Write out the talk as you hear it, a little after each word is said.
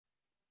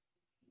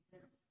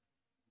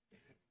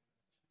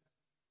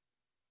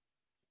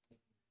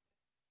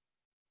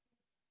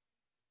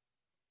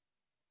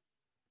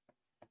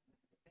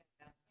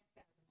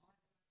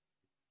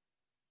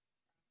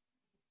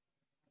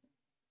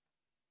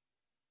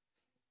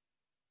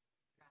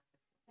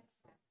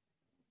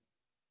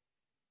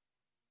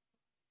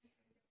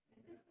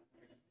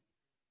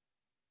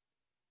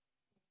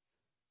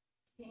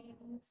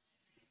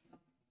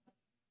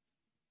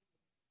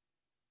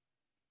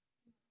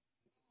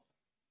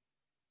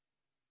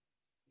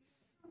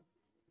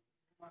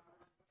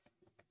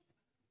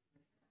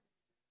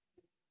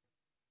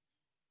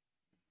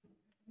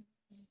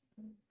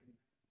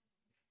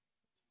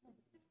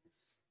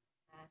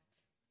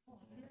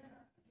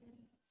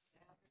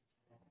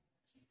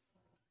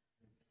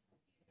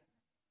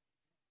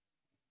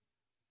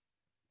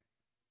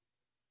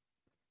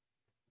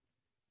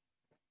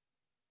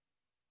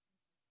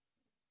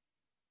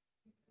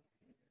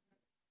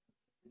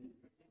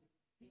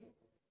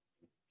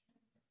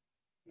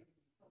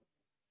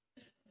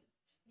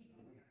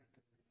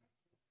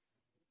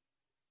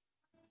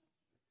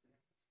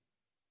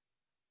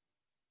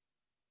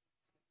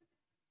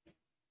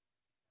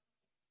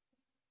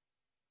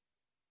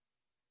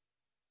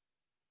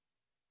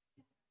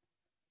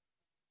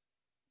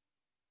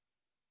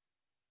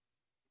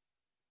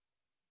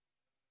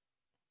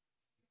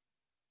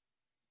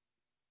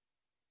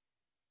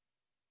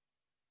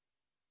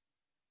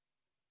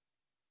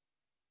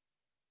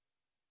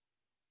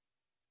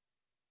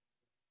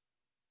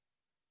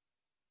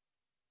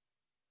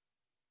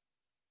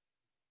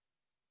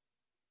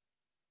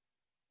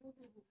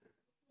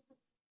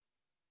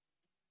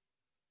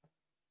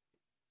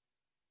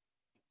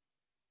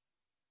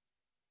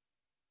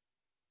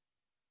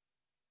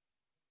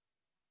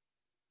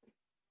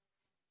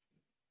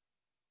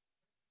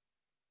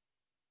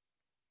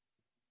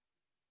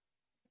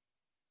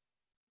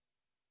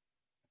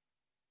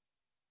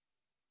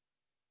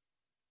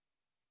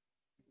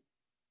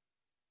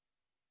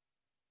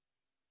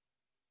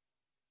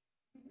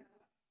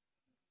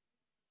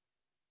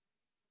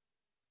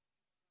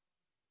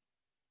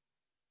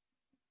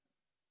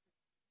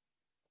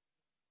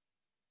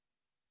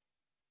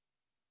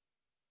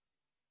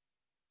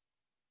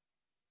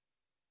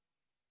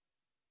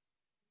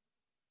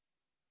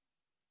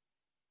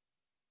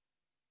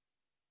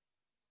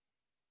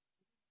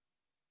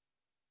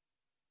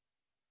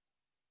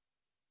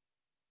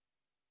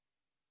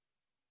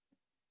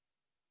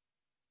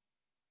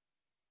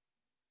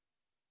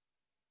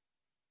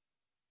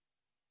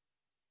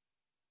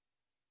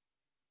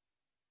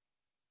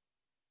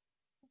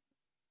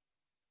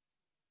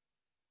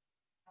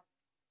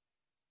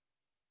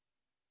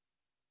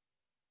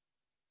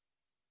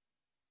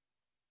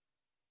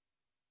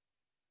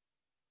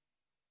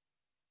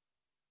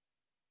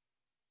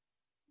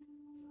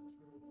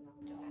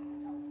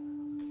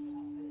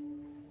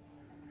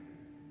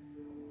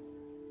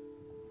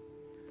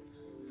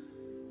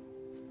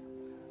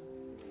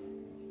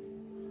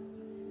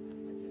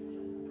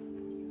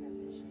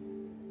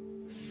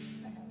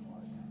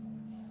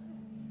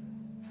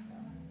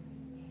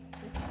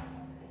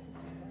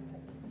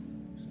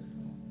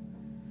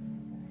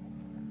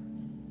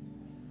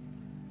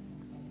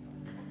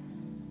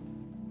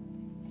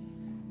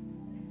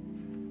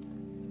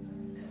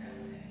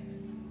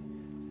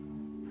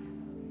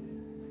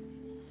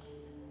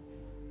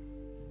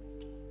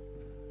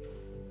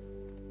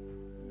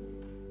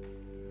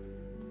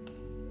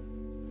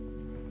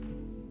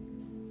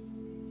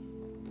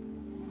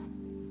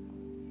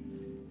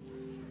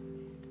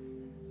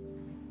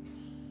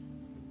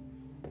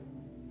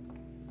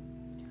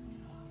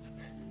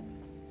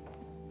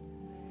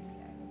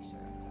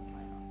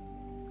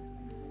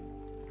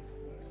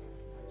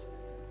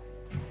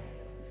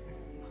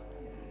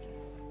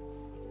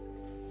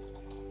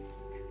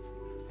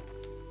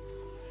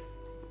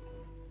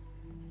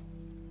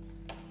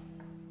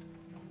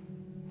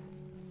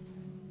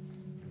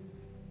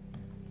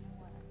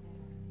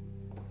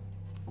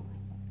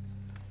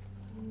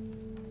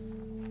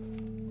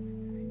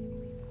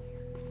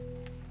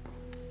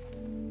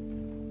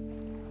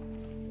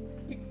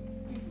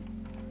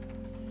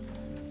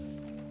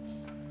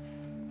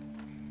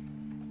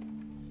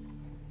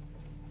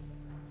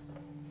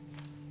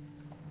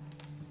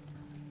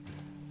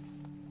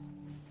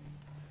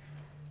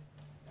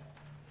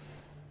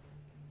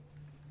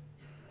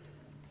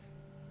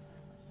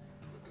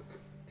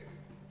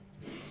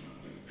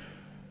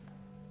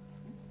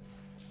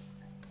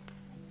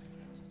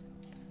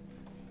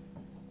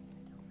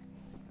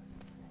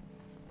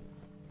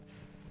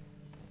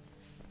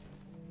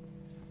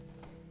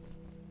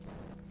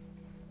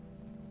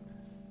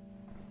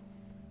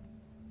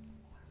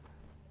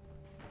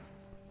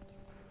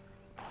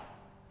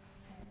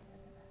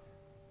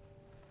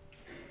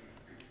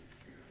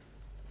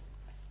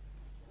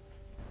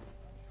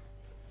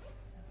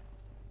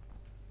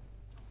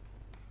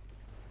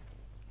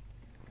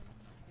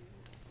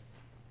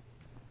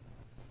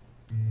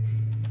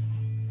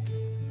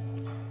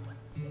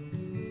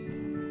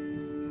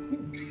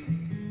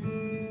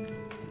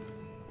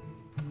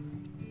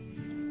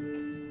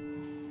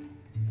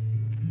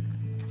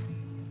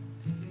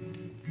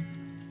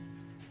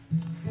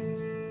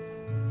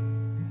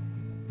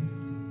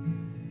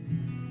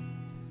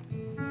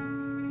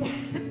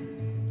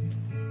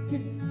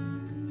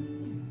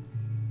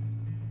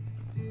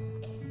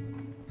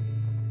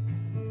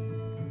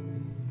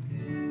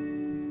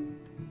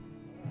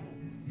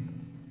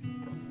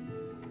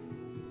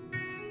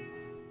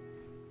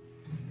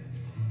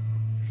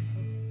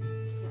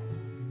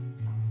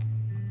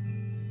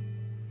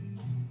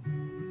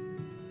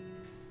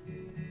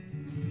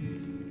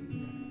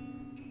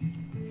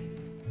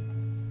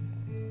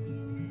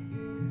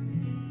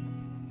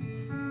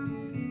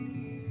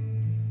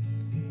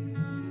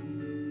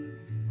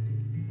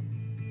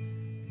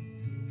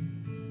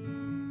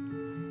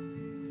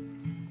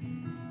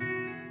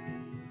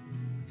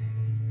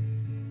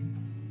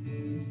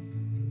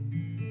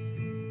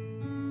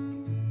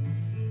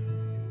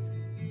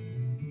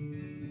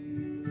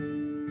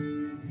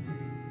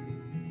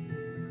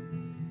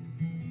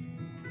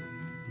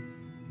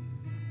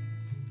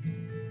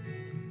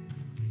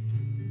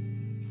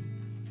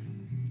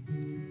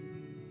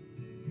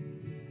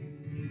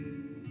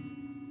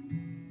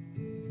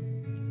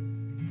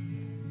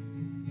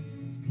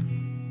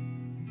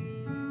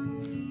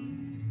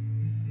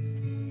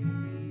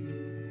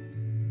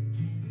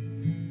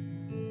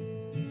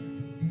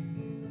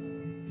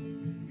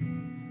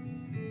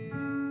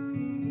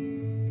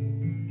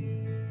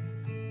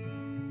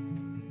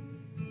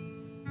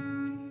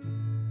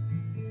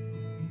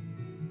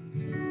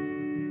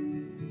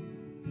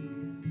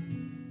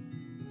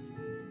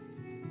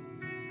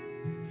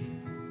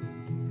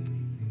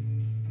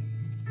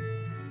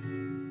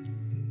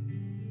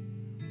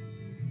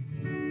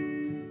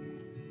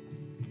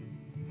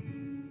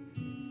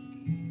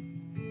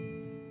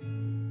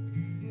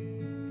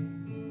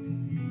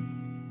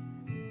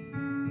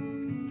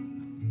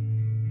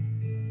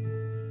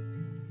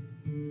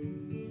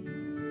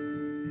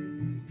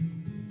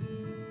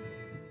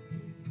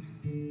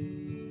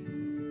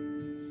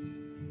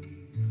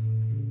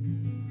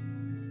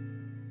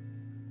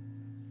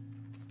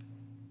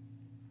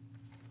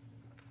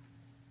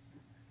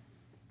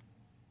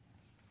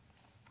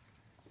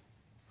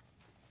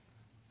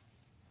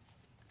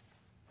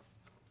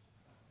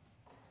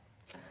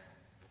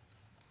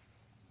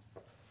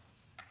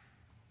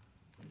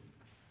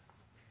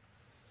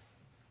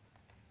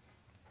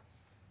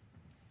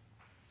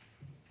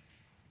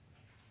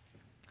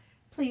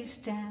Please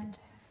stand.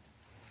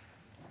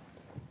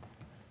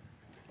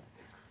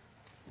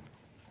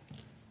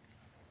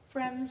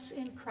 Friends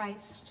in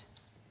Christ,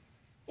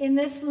 in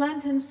this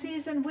Lenten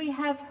season, we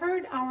have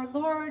heard our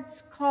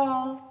Lord's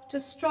call to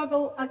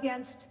struggle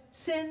against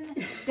sin,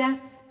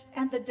 death,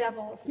 and the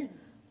devil,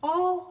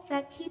 all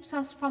that keeps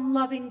us from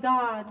loving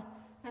God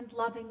and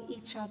loving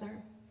each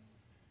other.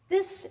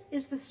 This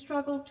is the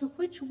struggle to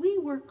which we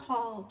were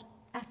called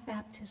at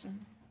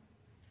baptism.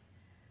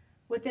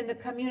 Within the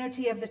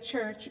community of the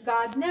church,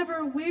 God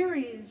never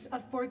wearies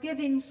of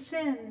forgiving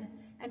sin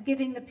and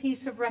giving the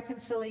peace of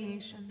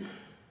reconciliation.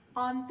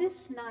 On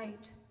this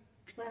night,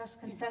 let us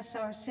confess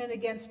our sin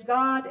against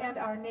God and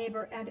our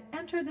neighbor and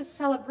enter the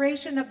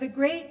celebration of the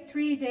great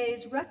 3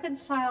 days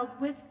reconciled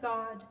with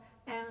God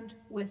and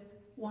with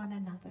one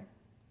another.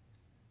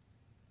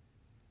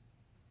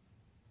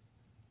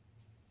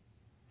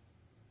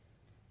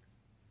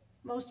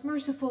 Most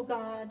merciful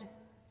God,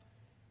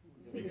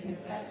 we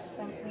confess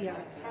that we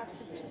are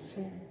captive to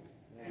sin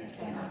and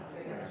cannot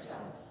free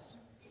ourselves.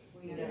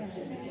 We have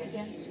sinned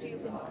against you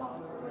in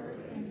thought,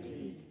 word, and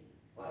deed,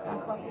 by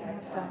what we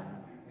have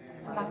done,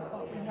 and by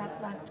what we have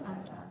left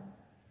undone.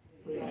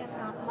 We have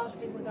not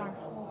loved you with our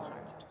whole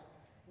heart.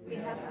 We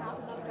have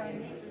not loved our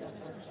neighbors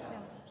as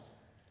ourselves.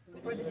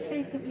 For the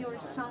sake of your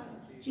Son,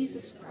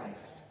 Jesus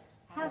Christ,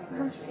 have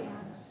mercy on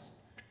us.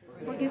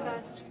 Forgive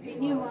us,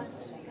 renew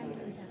us, and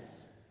lead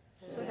us,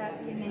 so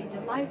that we may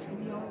delight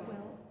in your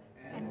will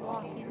and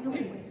walk in your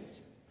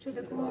ways, to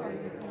the glory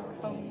of your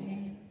holy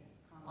name.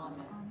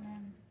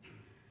 Amen.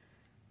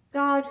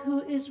 God,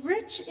 who is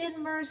rich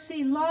in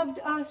mercy, loved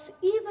us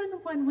even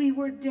when we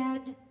were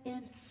dead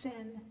in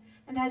sin,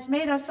 and has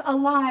made us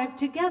alive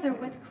together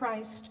with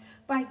Christ.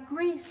 By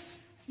grace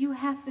you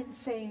have been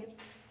saved.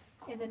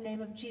 In the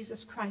name of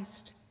Jesus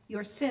Christ,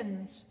 your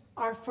sins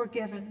are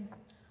forgiven.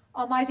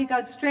 Almighty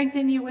God,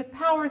 strengthen you with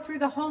power through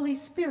the Holy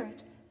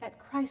Spirit, that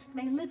Christ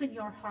may live in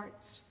your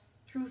hearts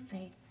through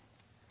faith.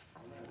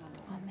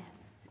 Amen.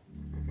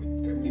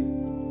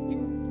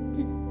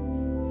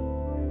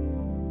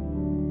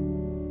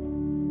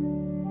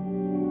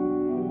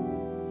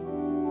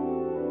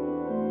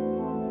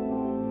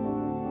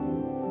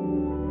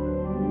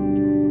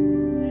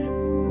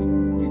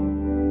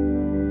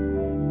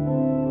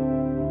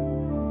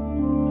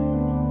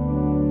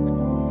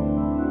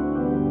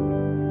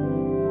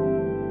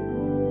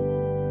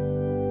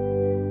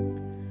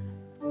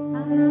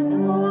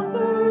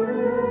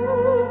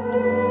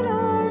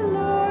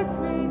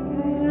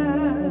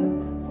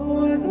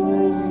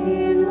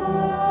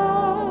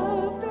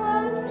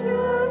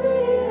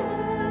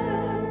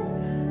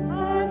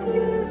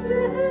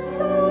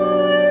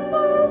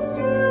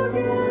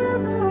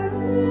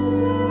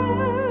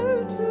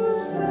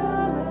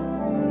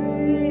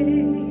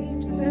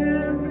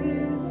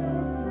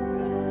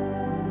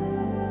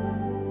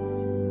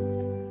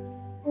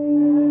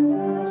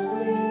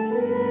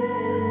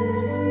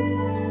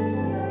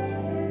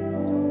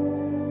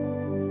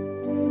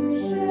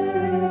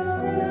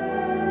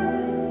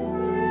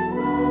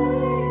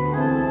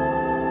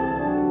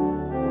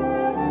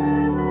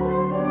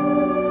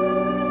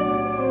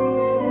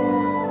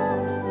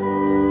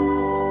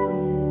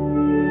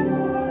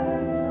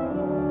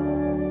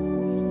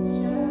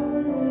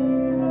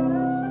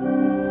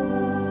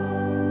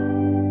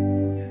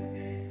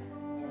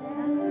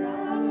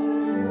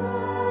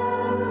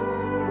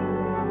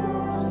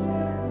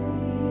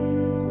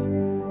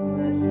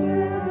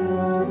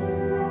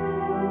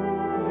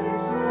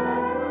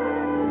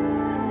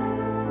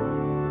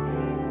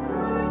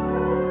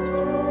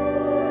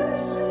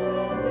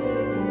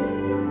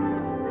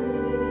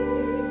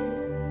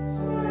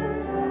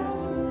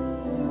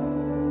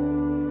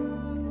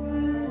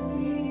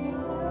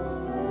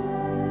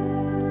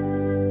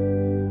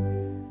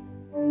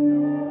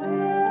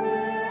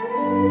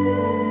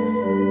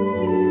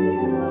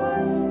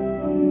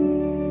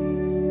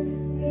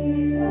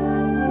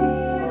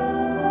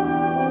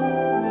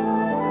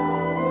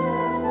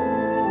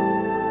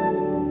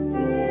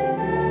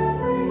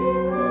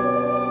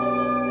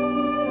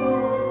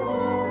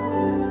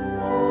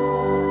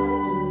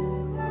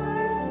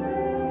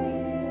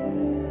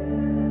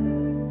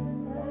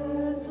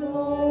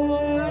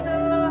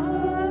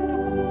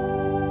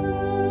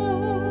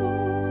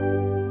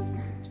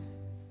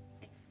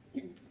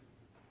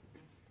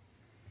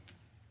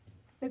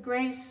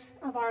 Grace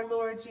of our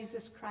Lord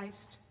Jesus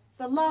Christ,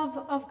 the love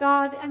of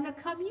God, and the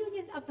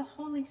communion of the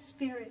Holy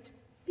Spirit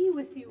be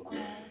with you all.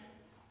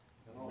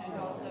 And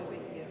also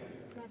with you.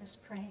 Let us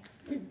pray.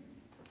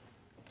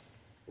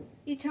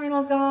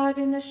 Eternal God,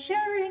 in the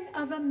sharing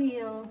of a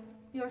meal,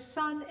 your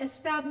Son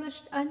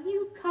established a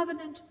new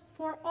covenant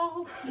for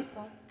all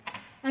people,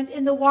 and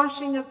in the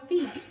washing of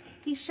feet,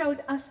 he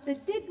showed us the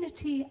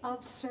dignity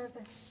of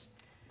service.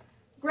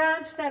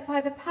 Grant that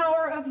by the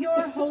power of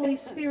your Holy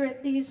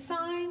Spirit, these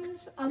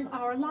signs of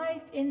our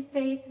life in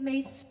faith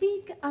may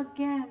speak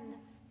again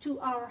to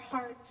our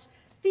hearts,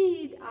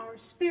 feed our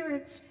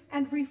spirits,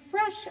 and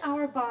refresh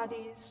our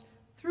bodies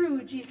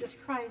through Jesus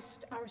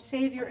Christ, our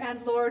Savior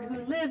and Lord, who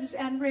lives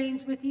and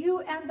reigns with you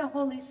and the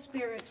Holy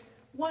Spirit,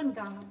 one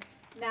God,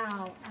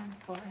 now and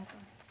forever.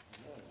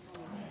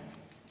 Amen.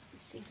 Please be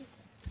seated.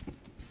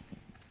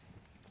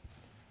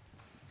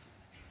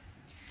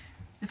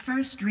 The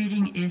first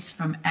reading is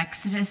from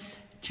Exodus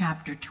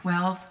chapter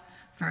 12,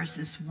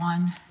 verses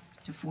 1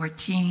 to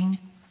 14,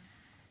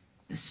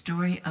 the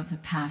story of the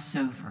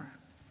Passover.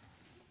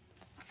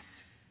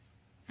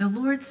 The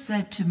Lord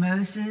said to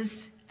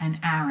Moses and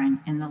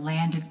Aaron in the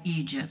land of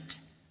Egypt,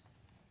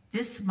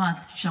 "This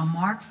month shall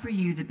mark for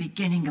you the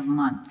beginning of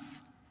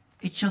months.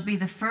 It shall be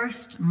the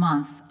first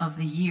month of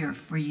the year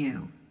for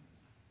you.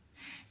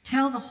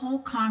 Tell the whole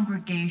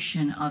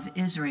congregation of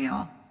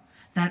Israel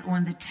that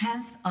on the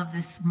 10th of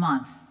this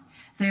month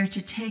they are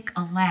to take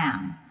a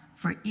lamb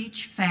for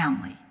each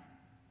family,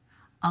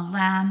 a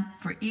lamb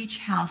for each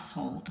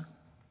household.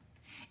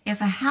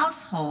 If a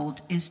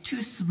household is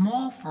too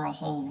small for a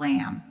whole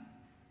lamb,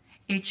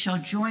 it shall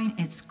join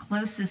its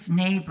closest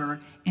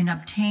neighbor in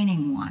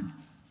obtaining one.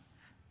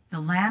 The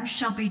lamb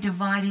shall be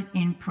divided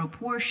in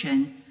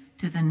proportion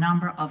to the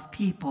number of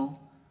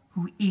people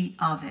who eat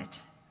of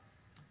it.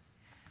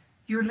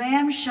 Your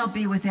lamb shall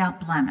be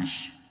without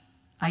blemish,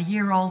 a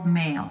year-old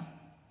male.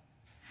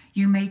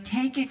 You may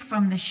take it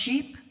from the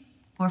sheep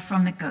or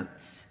from the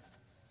goats.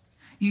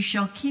 You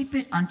shall keep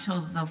it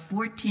until the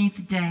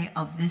 14th day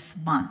of this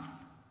month.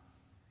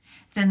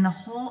 Then the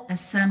whole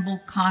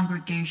assembled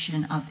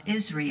congregation of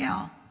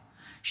Israel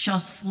shall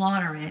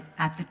slaughter it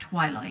at the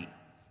twilight.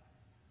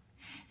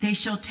 They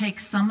shall take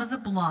some of the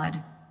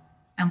blood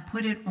and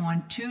put it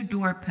on 2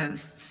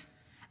 doorposts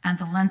and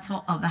the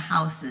lintel of the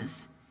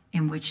houses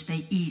in which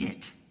they eat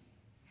it.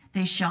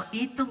 They shall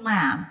eat the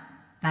lamb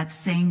that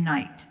same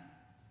night.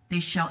 They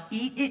shall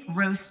eat it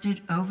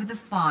roasted over the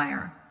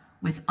fire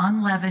with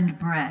unleavened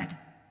bread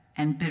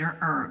and bitter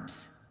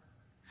herbs.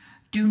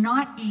 Do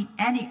not eat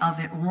any of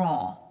it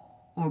raw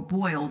or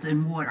boiled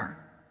in water,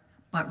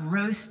 but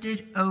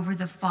roasted over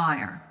the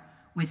fire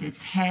with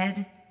its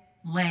head,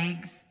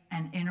 legs,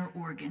 and inner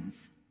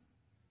organs.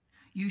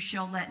 You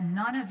shall let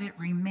none of it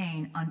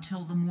remain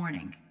until the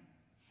morning.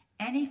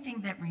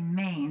 Anything that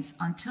remains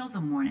until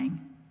the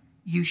morning,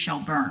 you shall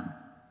burn.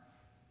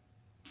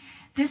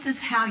 This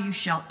is how you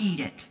shall eat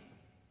it: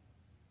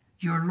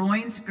 your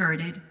loins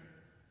girded,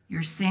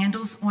 your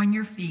sandals on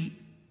your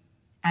feet,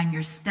 and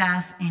your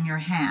staff in your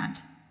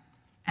hand,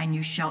 and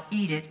you shall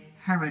eat it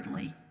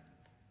hurriedly.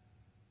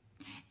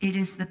 It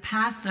is the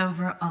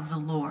Passover of the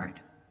Lord,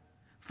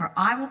 for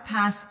I will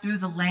pass through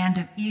the land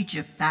of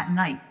Egypt that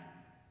night,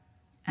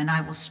 and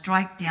I will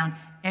strike down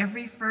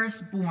every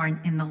firstborn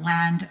in the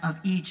land of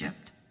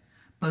Egypt,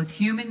 both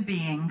human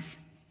beings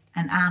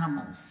and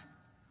animals.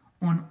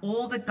 On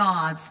all the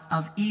gods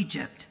of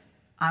Egypt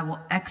I will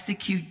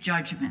execute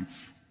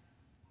judgments.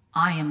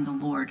 I am the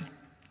Lord.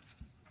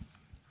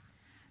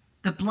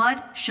 The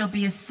blood shall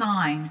be a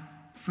sign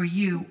for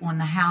you on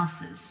the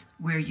houses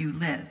where you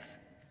live.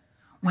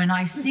 When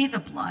I see the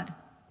blood,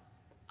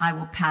 I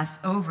will pass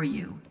over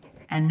you,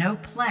 and no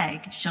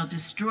plague shall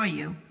destroy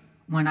you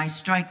when I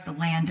strike the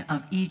land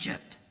of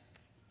Egypt.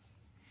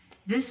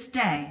 This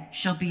day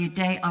shall be a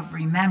day of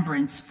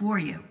remembrance for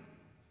you.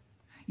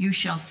 You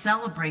shall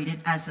celebrate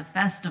it as a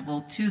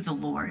festival to the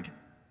Lord.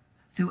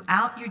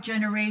 Throughout your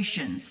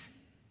generations,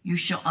 you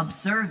shall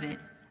observe it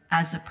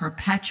as a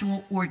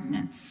perpetual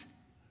ordinance.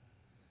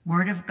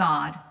 Word of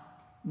God,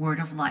 word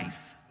of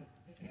life.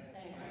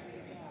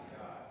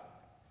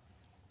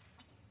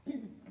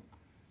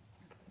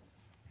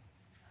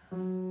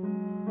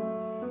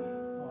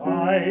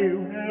 I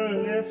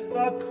will lift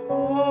the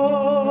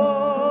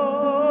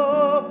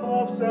cup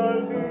of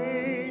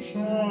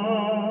salvation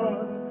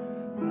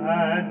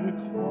and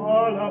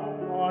call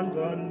upon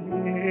the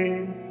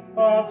name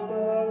of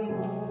the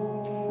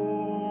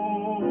Lord.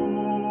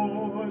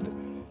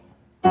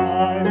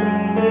 I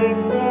will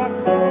lift the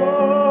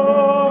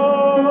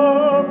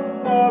cup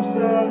of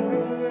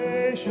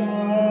salvation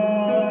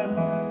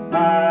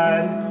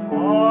and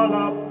call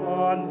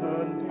upon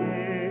the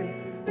name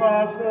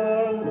of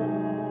the Lord.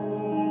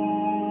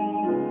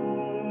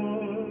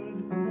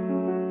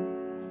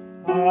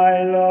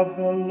 I love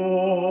the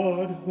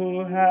Lord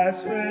who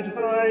has heard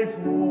my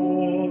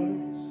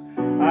voice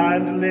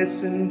and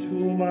listened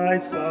to my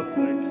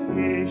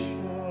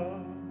supplication.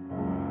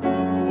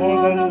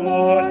 For the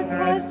Lord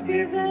has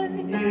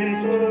given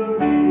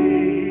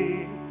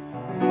victory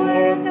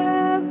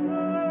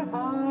whenever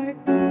I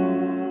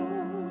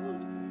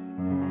could.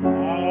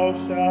 How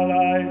shall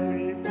I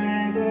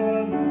repay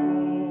the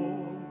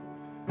Lord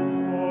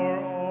for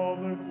all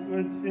the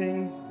good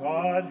things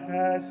God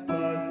has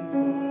done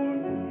for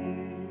me?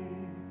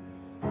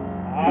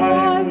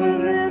 I will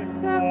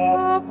lift the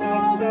cup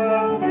of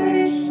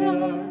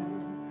salvation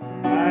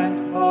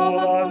and call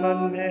on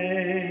the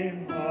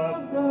name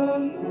of the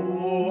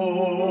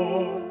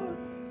Lord.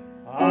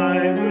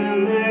 I will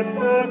lift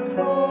the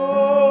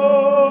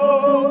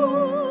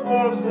cup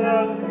of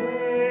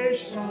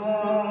salvation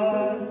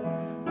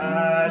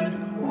and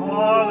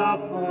call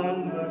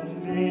upon the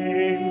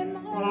name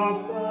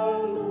of the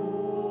Lord.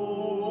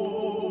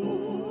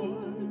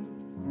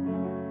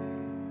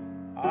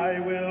 I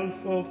will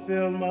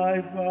fulfill my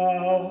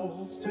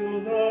vows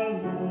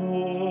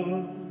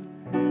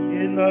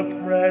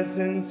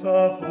presence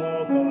of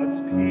all God's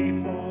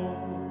people.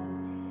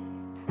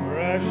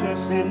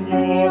 Precious in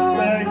your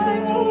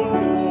sight, O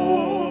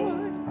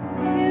Lord,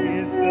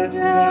 is the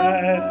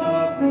death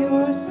of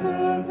your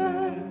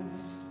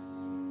servants.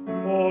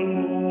 O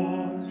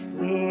Lord,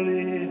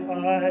 truly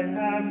I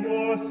am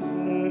your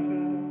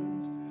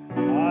servant.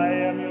 I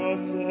am your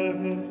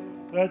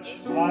servant, the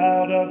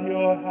child of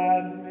your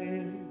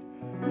handmaid.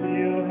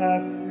 You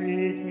have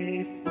freed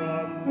me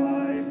from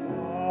my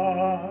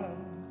bonds.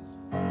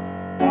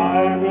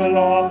 I will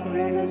offer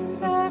the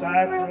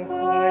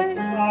sacrifice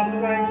of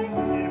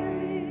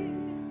thanksgiving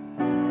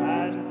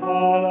and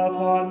call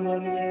upon the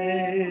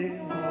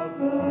name of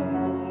the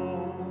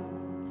Lord.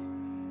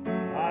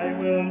 I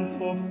will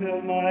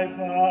fulfill my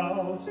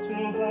vows to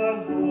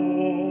the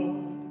Lord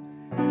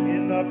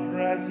in the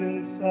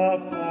presence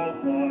of all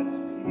God's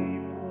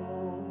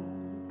people,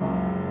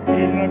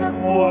 in the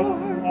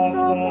courts of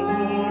the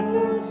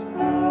Lord's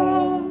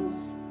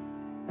house,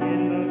 in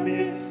the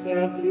midst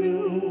of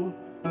you,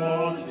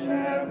 O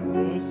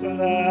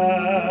Jerusalem.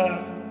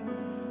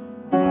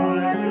 I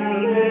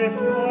will lift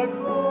the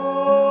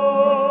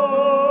cup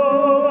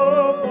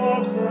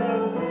of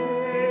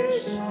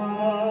salvation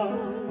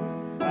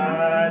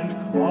and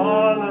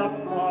call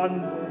upon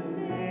the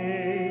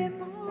name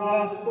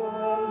of the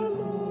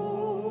Lord.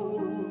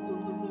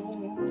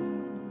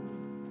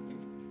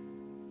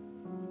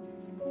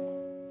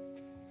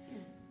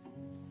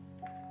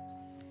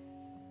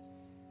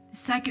 The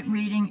second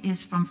reading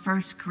is from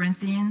 1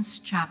 Corinthians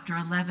chapter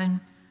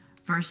 11,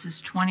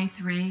 verses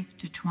 23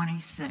 to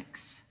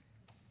 26.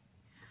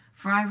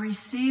 For I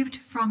received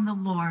from the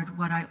Lord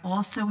what I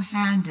also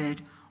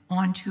handed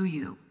on to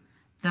you,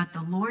 that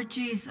the Lord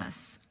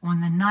Jesus,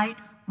 on the night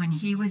when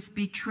he was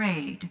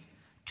betrayed,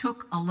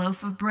 took a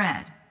loaf of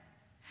bread,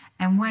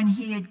 and when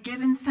he had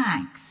given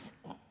thanks,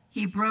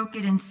 he broke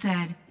it and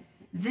said,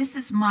 "This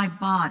is my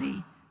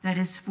body that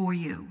is for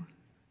you.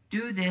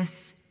 Do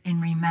this in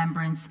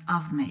remembrance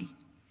of me."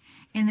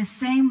 In the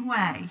same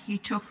way, he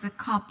took the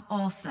cup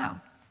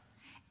also,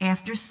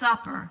 after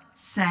supper,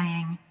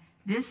 saying,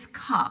 "This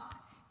cup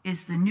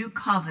is the new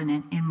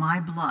covenant in my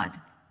blood.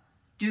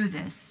 Do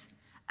this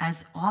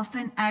as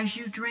often as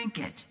you drink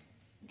it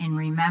in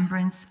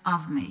remembrance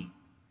of me.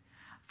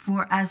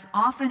 For as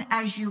often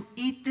as you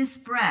eat this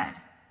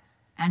bread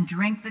and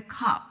drink the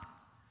cup,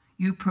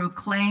 you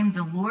proclaim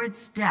the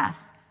Lord's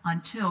death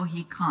until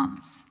he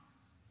comes."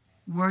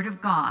 Word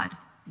of God,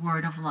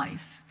 word of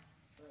life.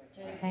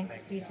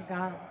 Thanks be to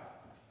God.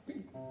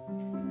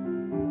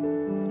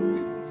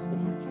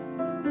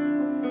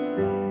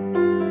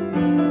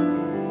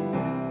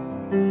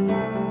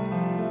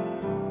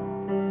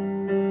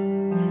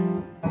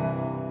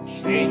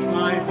 Change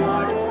my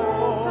heart, O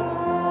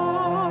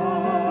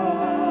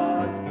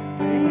God,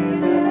 make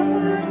it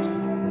ever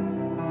true.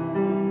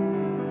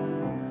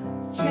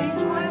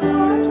 Change my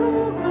heart,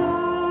 O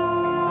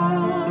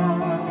God,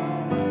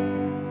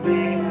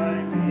 may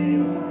I be like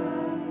you.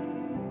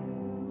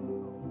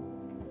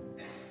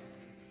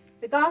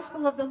 The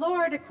Gospel of the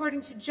Lord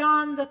according to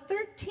John, the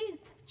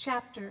 13th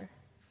chapter.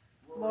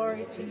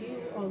 Glory to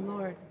you, O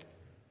Lord.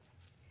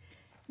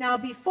 Now,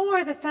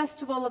 before the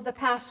festival of the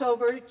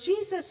Passover,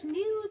 Jesus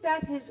knew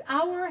that his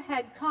hour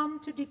had come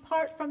to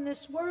depart from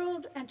this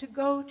world and to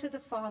go to the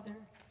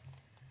Father.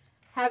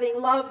 Having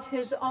loved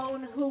his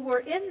own who were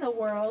in the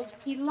world,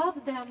 he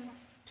loved them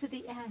to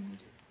the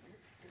end.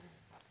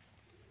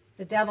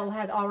 The devil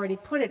had already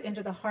put it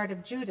into the heart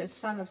of Judas,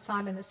 son of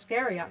Simon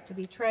Iscariot, to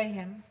betray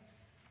him.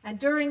 And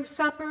during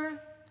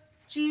supper,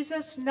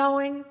 Jesus,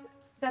 knowing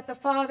that the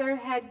Father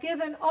had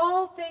given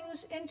all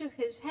things into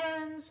his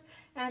hands,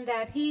 and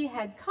that he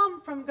had come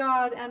from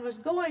God and was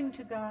going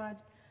to God,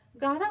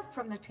 got up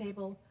from the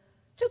table,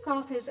 took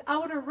off his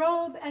outer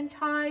robe, and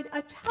tied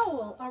a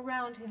towel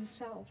around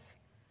himself.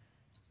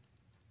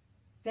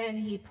 Then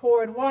he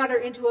poured water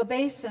into a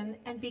basin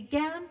and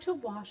began to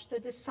wash the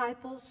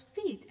disciples'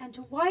 feet and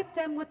to wipe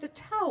them with the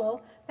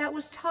towel that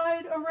was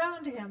tied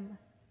around him.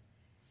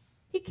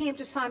 He came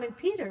to Simon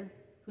Peter,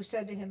 who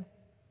said to him,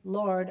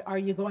 "Lord, are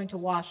you going to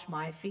wash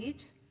my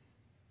feet?"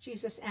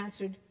 Jesus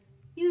answered,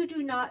 "You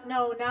do not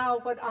know now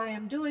what I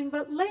am doing,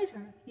 but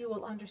later you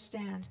will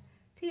understand."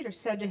 Peter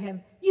said to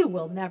him, "You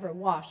will never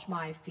wash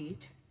my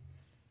feet."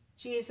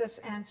 Jesus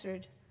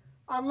answered,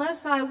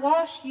 "Unless I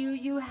wash you,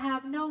 you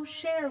have no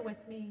share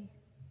with me."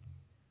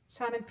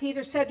 Simon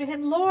Peter said to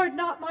him, "Lord,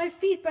 not my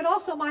feet, but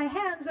also my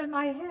hands and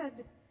my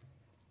head."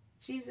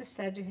 Jesus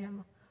said to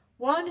him,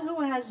 "One who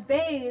has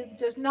bathed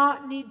does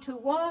not need to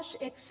wash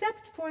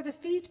except for the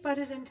feet, but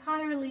is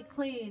entirely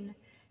clean.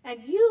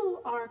 And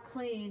you are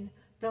clean,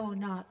 though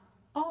not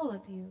all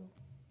of you."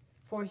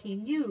 For he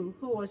knew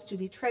who was to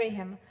betray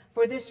him.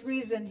 For this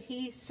reason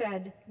he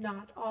said,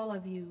 "Not all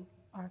of you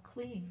are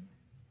clean."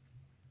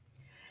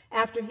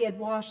 After he had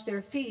washed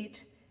their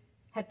feet,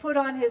 had put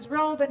on his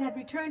robe, and had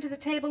returned to the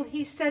table,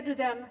 he said to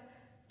them,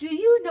 "Do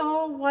you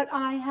know what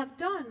I have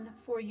done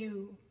for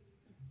you?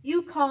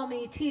 You call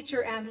me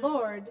teacher and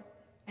Lord,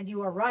 and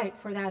you are right,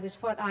 for that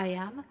is what I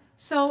am.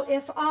 So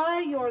if I,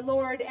 your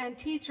Lord and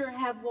teacher,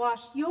 have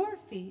washed your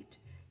feet,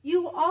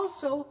 you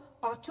also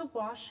ought to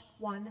wash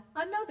one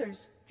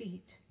another's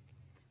feet.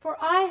 For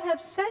I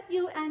have set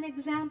you an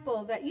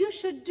example that you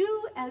should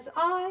do as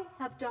I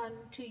have done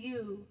to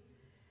you.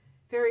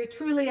 Very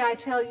truly I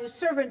tell you,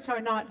 servants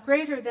are not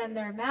greater than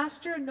their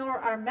master, nor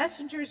are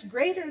messengers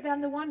greater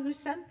than the one who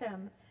sent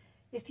them.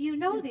 If you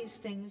know these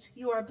things,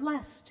 you are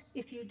blessed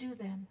if you do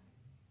them.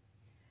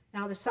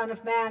 Now the Son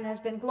of Man has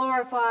been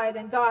glorified,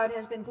 and God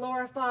has been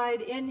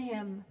glorified in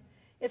him.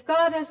 If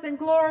God has been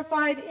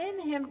glorified in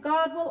him,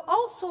 God will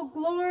also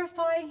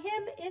glorify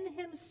him in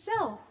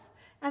himself,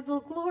 and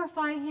will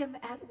glorify him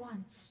at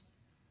once.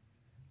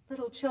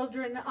 Little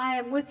children, I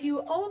am with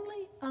you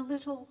only a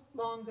little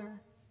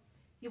longer.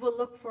 You will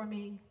look for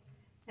me.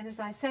 And as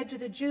I said to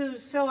the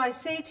Jews, so I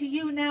say to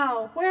you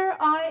now, where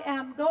I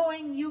am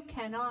going, you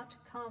cannot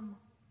come.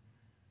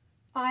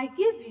 I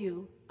give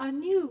you a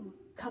new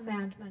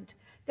commandment,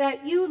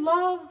 that you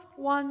love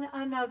one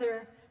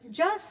another,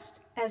 just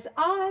as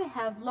I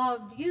have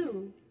loved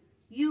you,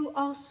 you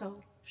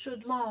also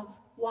should love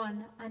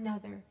one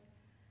another.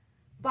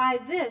 By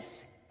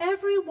this,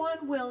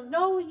 everyone will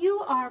know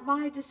you are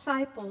my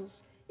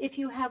disciples, if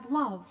you have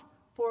love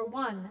for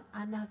one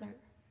another.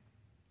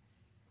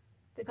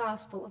 The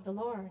Gospel of the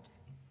Lord.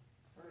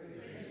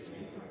 Praise to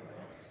you,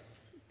 Christ.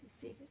 Be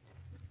seated.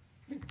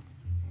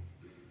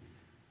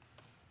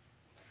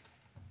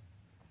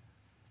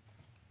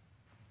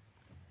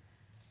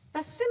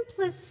 The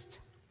simplest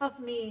of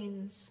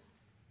means: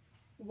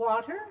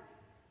 water,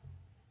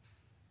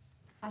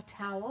 a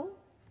towel,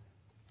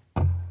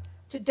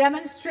 to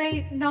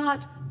demonstrate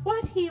not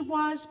what he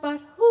was,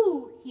 but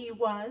who he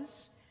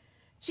was.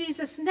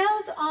 Jesus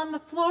knelt on the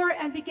floor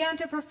and began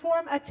to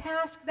perform a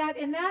task that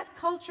in that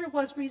culture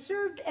was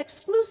reserved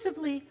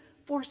exclusively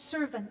for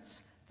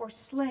servants, for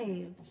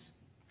slaves.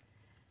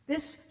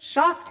 This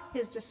shocked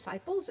his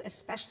disciples,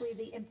 especially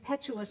the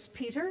impetuous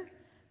Peter,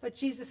 but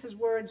Jesus'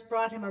 words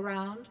brought him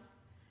around.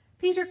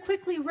 Peter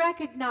quickly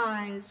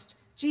recognized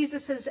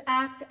Jesus'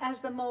 act as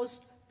the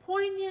most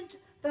poignant,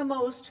 the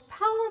most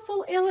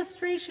powerful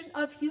illustration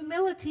of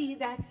humility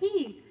that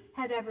he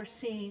had ever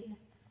seen.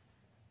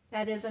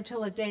 That is,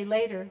 until a day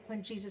later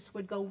when Jesus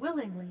would go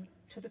willingly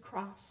to the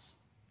cross.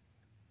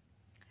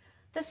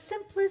 The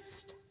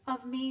simplest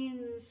of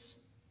means: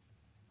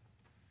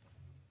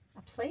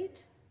 a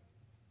plate,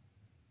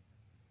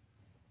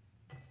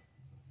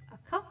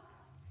 a cup,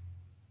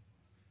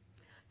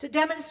 to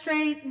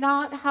demonstrate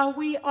not how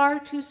we are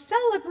to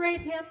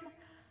celebrate him,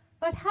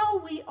 but how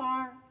we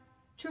are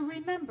to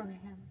remember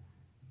him.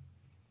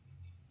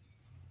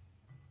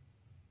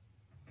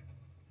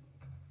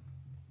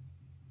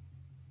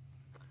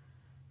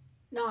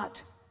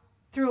 Not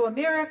through a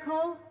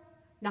miracle,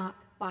 not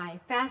by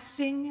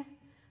fasting,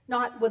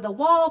 not with a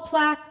wall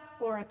plaque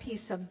or a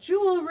piece of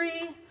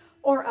jewelry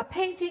or a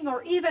painting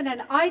or even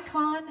an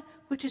icon,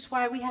 which is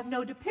why we have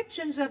no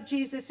depictions of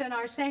Jesus in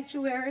our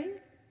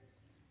sanctuary,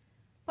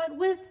 but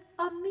with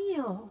a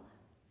meal,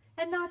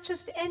 and not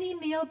just any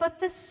meal, but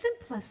the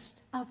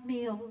simplest of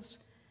meals: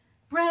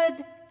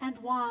 bread and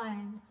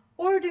wine,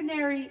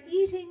 ordinary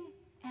eating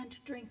and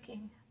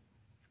drinking.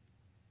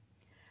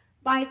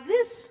 By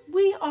this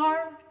we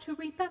are to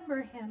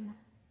remember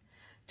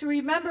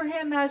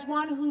him as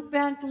one who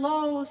bent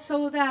low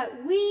so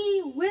that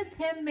we with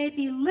him may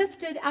be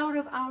lifted out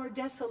of our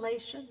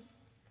desolation,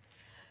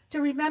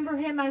 to remember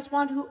him as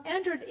one who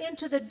entered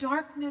into the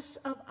darkness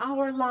of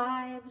our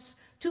lives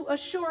to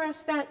assure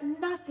us that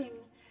nothing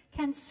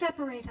can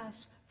separate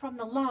us from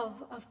the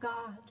love of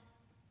God.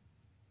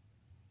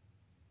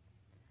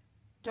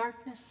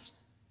 Darkness,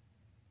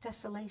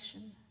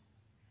 desolation.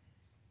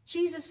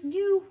 Jesus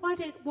knew what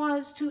it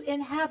was to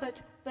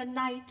inhabit the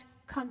night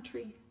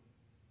country.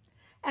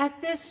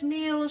 At this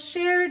meal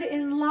shared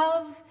in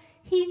love,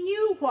 he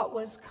knew what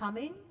was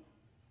coming: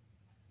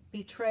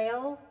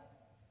 betrayal,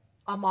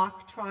 a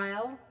mock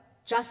trial,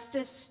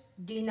 justice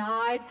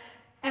denied,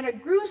 and a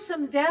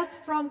gruesome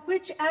death from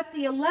which at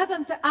the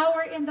 11th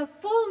hour, in the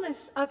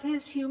fullness of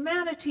his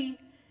humanity,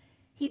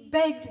 he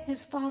begged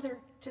his Father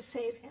to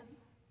save him.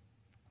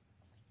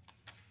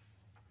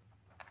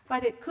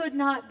 But it could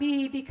not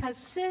be, because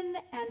sin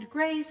and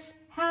grace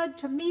had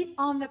to meet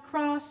on the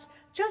cross,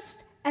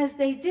 just as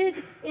they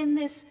did in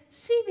this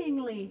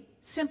seemingly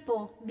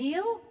simple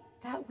meal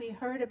that we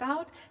heard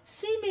about.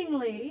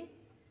 Seemingly,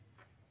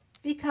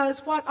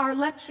 because what our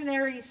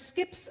lectionary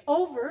skips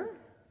over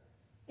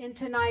in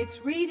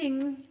tonight's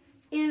reading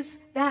is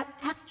that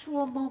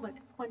actual moment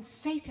when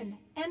Satan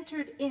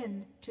entered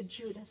into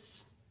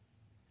Judas.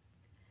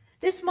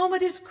 This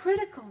moment is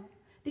critical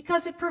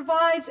because it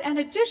provides an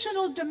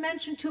additional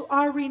dimension to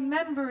our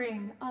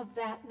remembering of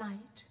that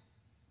night.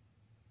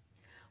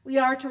 We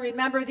are to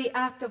remember the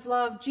act of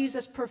love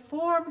Jesus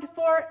performed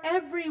for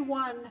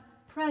everyone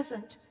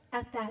present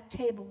at that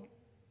table.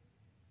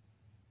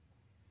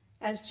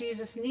 As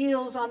Jesus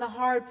kneels on the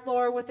hard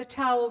floor with the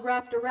towel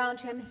wrapped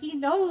around him, he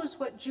knows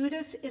what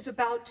Judas is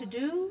about to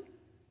do.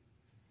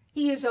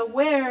 He is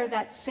aware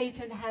that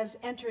Satan has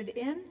entered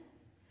in,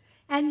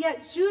 and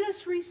yet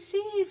Judas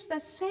receives the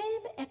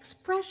same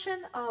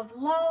expression of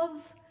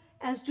love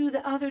as do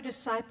the other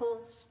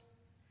disciples.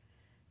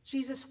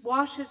 Jesus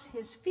washes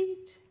his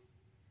feet.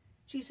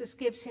 Jesus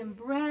gives him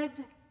bread.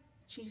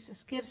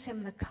 Jesus gives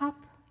him the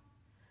cup,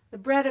 the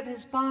bread of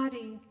his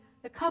body,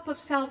 the cup of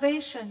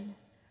salvation,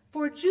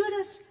 for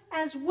Judas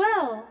as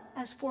well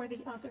as for the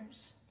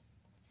others.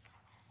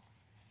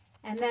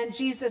 And then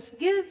Jesus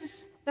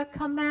gives the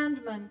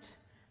commandment,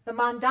 the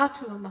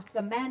mandatum,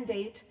 the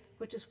mandate,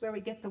 which is where we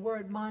get the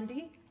word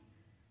Maundy,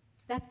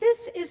 that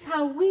this is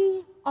how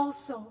we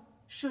also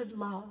should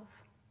love.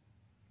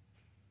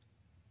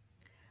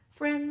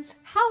 Friends,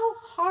 how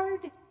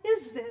hard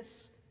is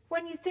this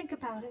when you think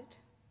about it?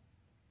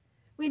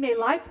 We may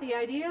like the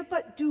idea,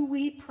 but do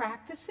we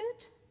practice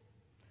it?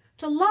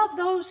 To love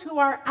those who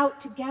are out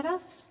to get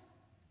us?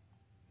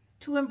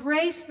 To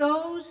embrace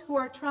those who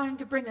are trying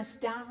to bring us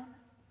down?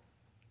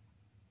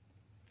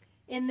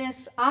 In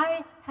this,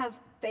 I have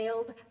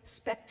failed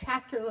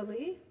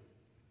spectacularly.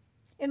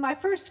 In my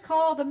first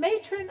call, the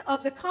matron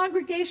of the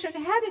congregation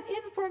had it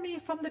in for me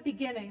from the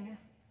beginning.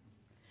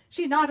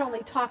 She not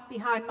only talked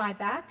behind my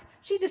back,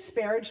 she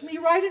disparaged me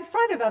right in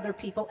front of other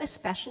people,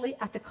 especially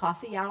at the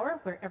coffee hour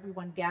where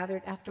everyone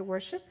gathered after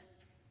worship.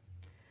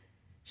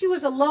 She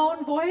was a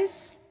lone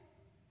voice,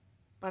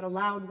 but a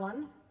loud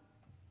one.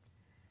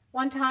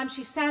 One time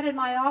she sat in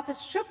my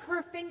office, shook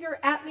her finger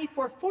at me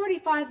for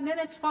 45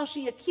 minutes while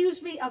she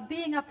accused me of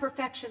being a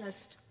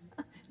perfectionist.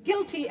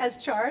 Guilty as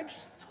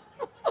charged.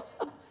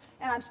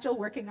 And I'm still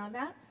working on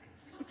that.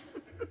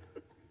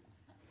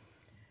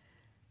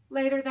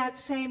 Later that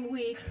same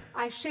week,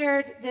 I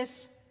shared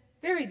this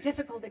very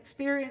difficult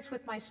experience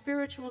with my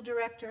spiritual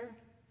director.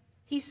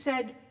 He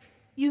said,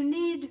 "You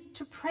need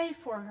to pray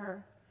for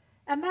her.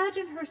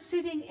 Imagine her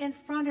sitting in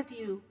front of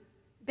you,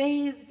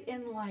 bathed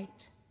in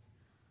light."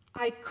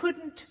 I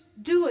couldn't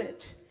do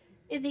it.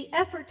 In the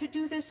effort to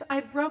do this,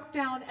 I broke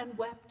down and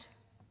wept.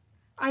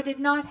 I did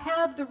not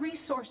have the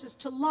resources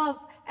to love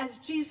as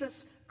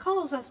Jesus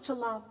calls us to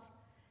love,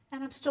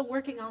 and I'm still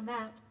working on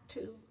that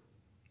too.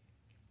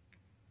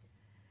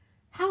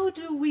 How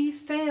do we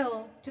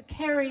fail to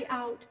carry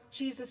out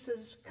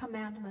Jesus'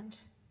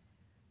 commandment?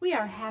 We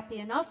are happy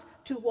enough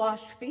to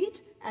wash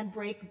feet and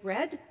break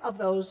bread of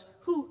those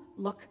who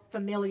look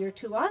familiar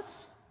to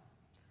us,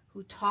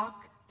 who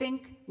talk,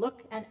 think,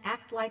 look, and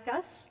act like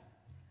us.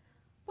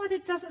 But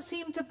it doesn't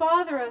seem to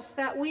bother us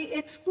that we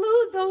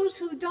exclude those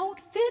who don't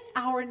fit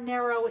our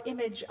narrow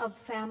image of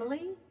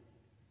family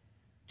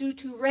due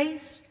to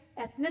race,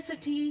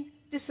 ethnicity,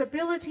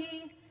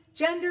 disability,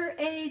 gender,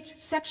 age,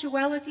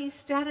 sexuality,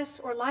 status,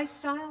 or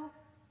lifestyle.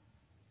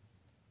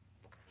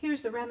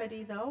 Here's the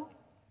remedy, though.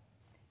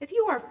 If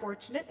you are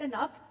fortunate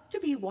enough to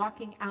be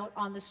walking out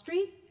on the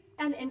street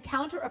and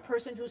encounter a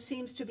person who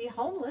seems to be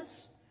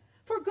homeless,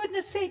 for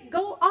goodness sake,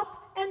 go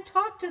up and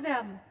talk to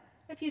them.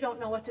 If you don't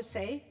know what to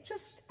say,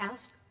 just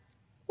ask,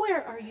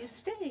 "Where are you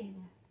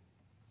staying?"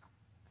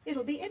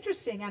 It'll be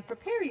interesting, and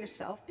prepare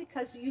yourself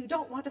because you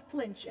don't want to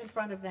flinch in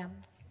front of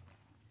them.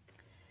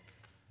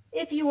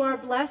 If you are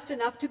blessed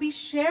enough to be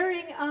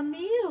sharing a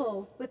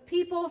meal with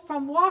people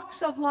from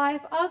walks of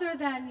life other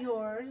than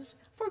yours,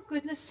 for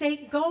goodness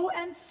sake, go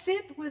and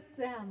sit with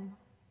them.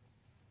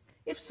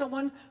 If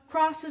someone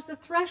crosses the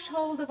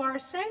threshold of our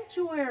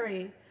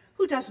sanctuary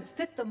who doesn't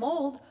fit the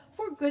mold,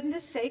 for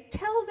goodness sake,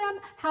 tell them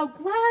how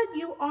glad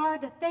you are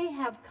that they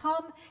have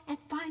come, and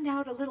find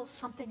out a little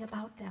something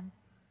about them.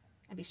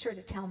 And be sure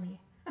to tell me.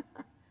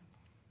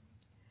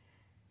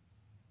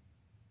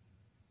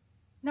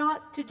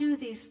 Not to do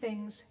these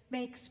things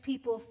makes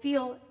people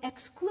feel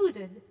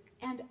excluded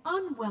and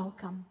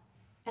unwelcome,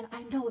 and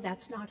I know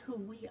that's not who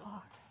we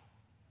are.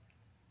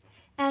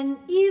 And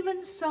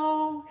even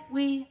so,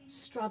 we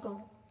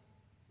struggle.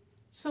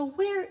 So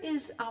where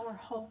is our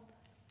hope?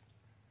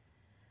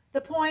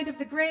 The point of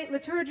the great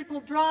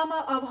liturgical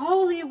drama of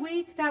Holy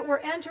Week that we're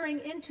entering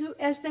into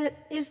is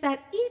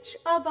that each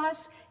of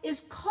us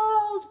is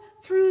called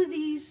through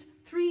these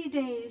 3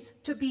 days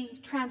to be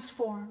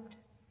transformed.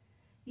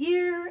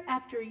 Year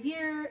after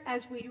year,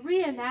 as we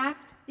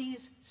reenact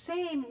these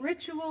same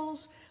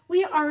rituals,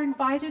 we are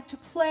invited to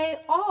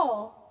play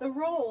all the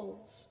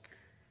roles.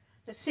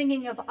 The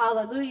singing of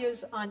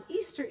Alleluias on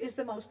Easter is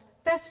the most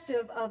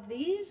festive of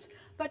these,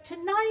 but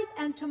tonight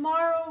and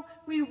tomorrow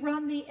we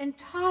run the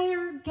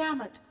entire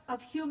gamut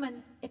of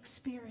human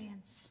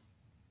experience.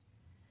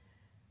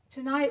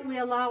 Tonight we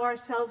allow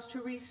ourselves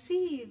to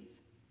receive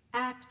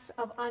acts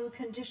of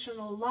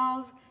unconditional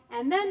love,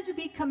 and then to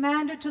be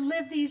commanded to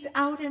live these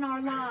out in our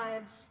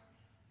lives.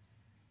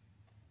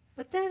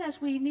 But then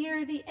as we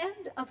near the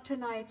end of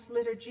tonight's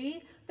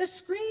liturgy, the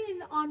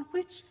screen on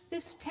which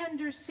this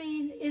tender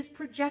scene is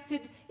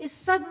projected is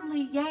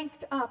suddenly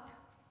yanked up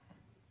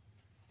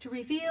to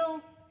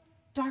reveal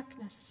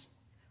darkness.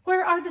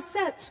 Where are the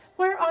sets?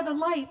 Where are the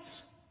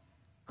lights?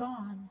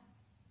 Gone.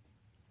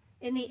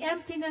 In the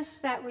emptiness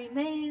that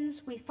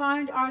remains, we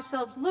find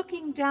ourselves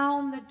looking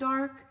down the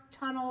dark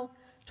tunnel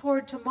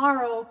toward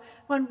tomorrow,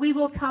 when we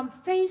will come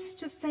face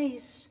to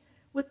face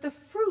with the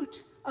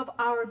fruit of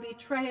our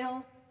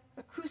betrayal,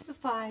 the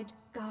crucified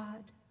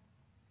God.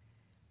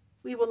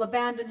 We will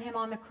abandon him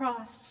on the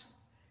cross.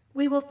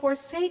 We will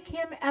forsake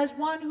him as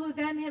one who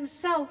then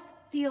himself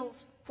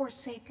feels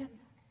forsaken.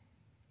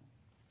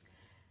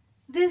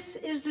 This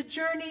is the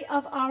journey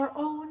of our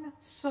own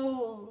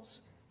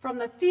souls, from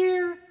the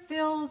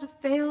fear-filled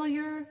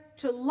failure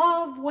to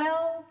love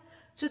well,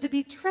 to the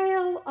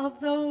betrayal of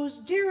those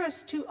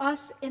dearest to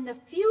us in the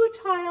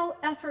futile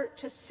effort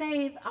to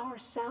save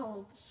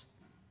ourselves.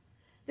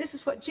 This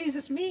is what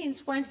Jesus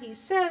means when he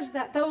says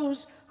that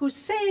those who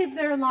save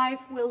their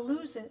life will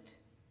lose it.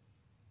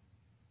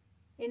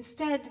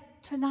 Instead,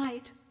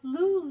 tonight,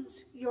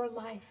 lose your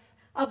life.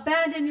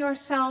 Abandon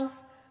yourself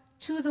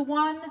to the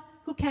one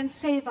who can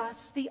save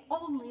us, the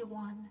only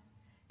one,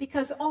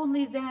 because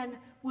only then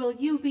will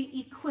you be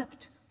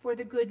equipped for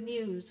the good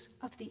news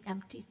of the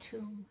empty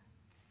tomb.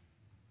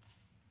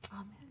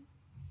 Amen.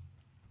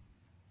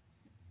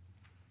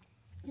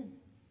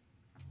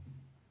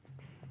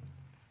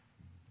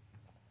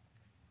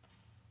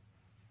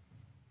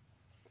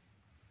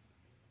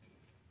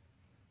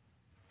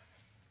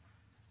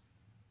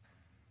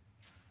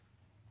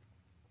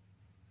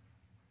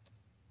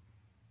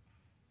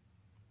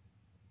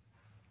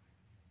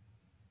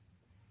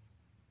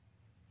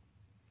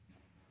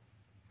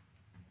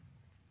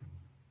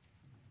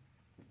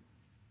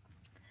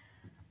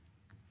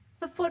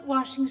 The foot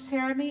washing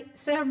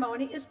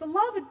ceremony is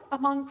beloved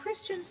among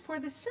Christians for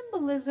the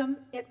symbolism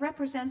it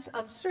represents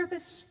of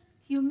service,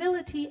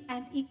 humility,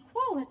 and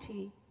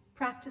equality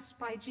practiced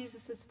by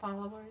Jesus'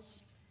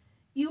 followers.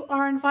 You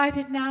are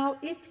invited now,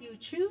 if you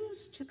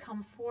choose, to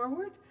come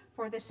forward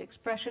for this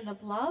expression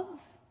of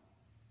love,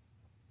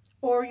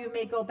 or you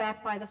may go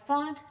back by the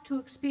font to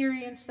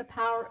experience the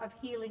power of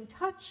healing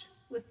touch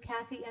with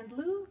Kathy and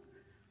Lou,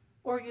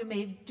 or you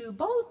may do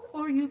both,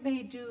 or you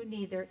may do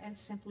neither and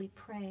simply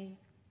pray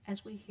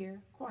as we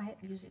hear quiet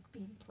music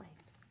being played.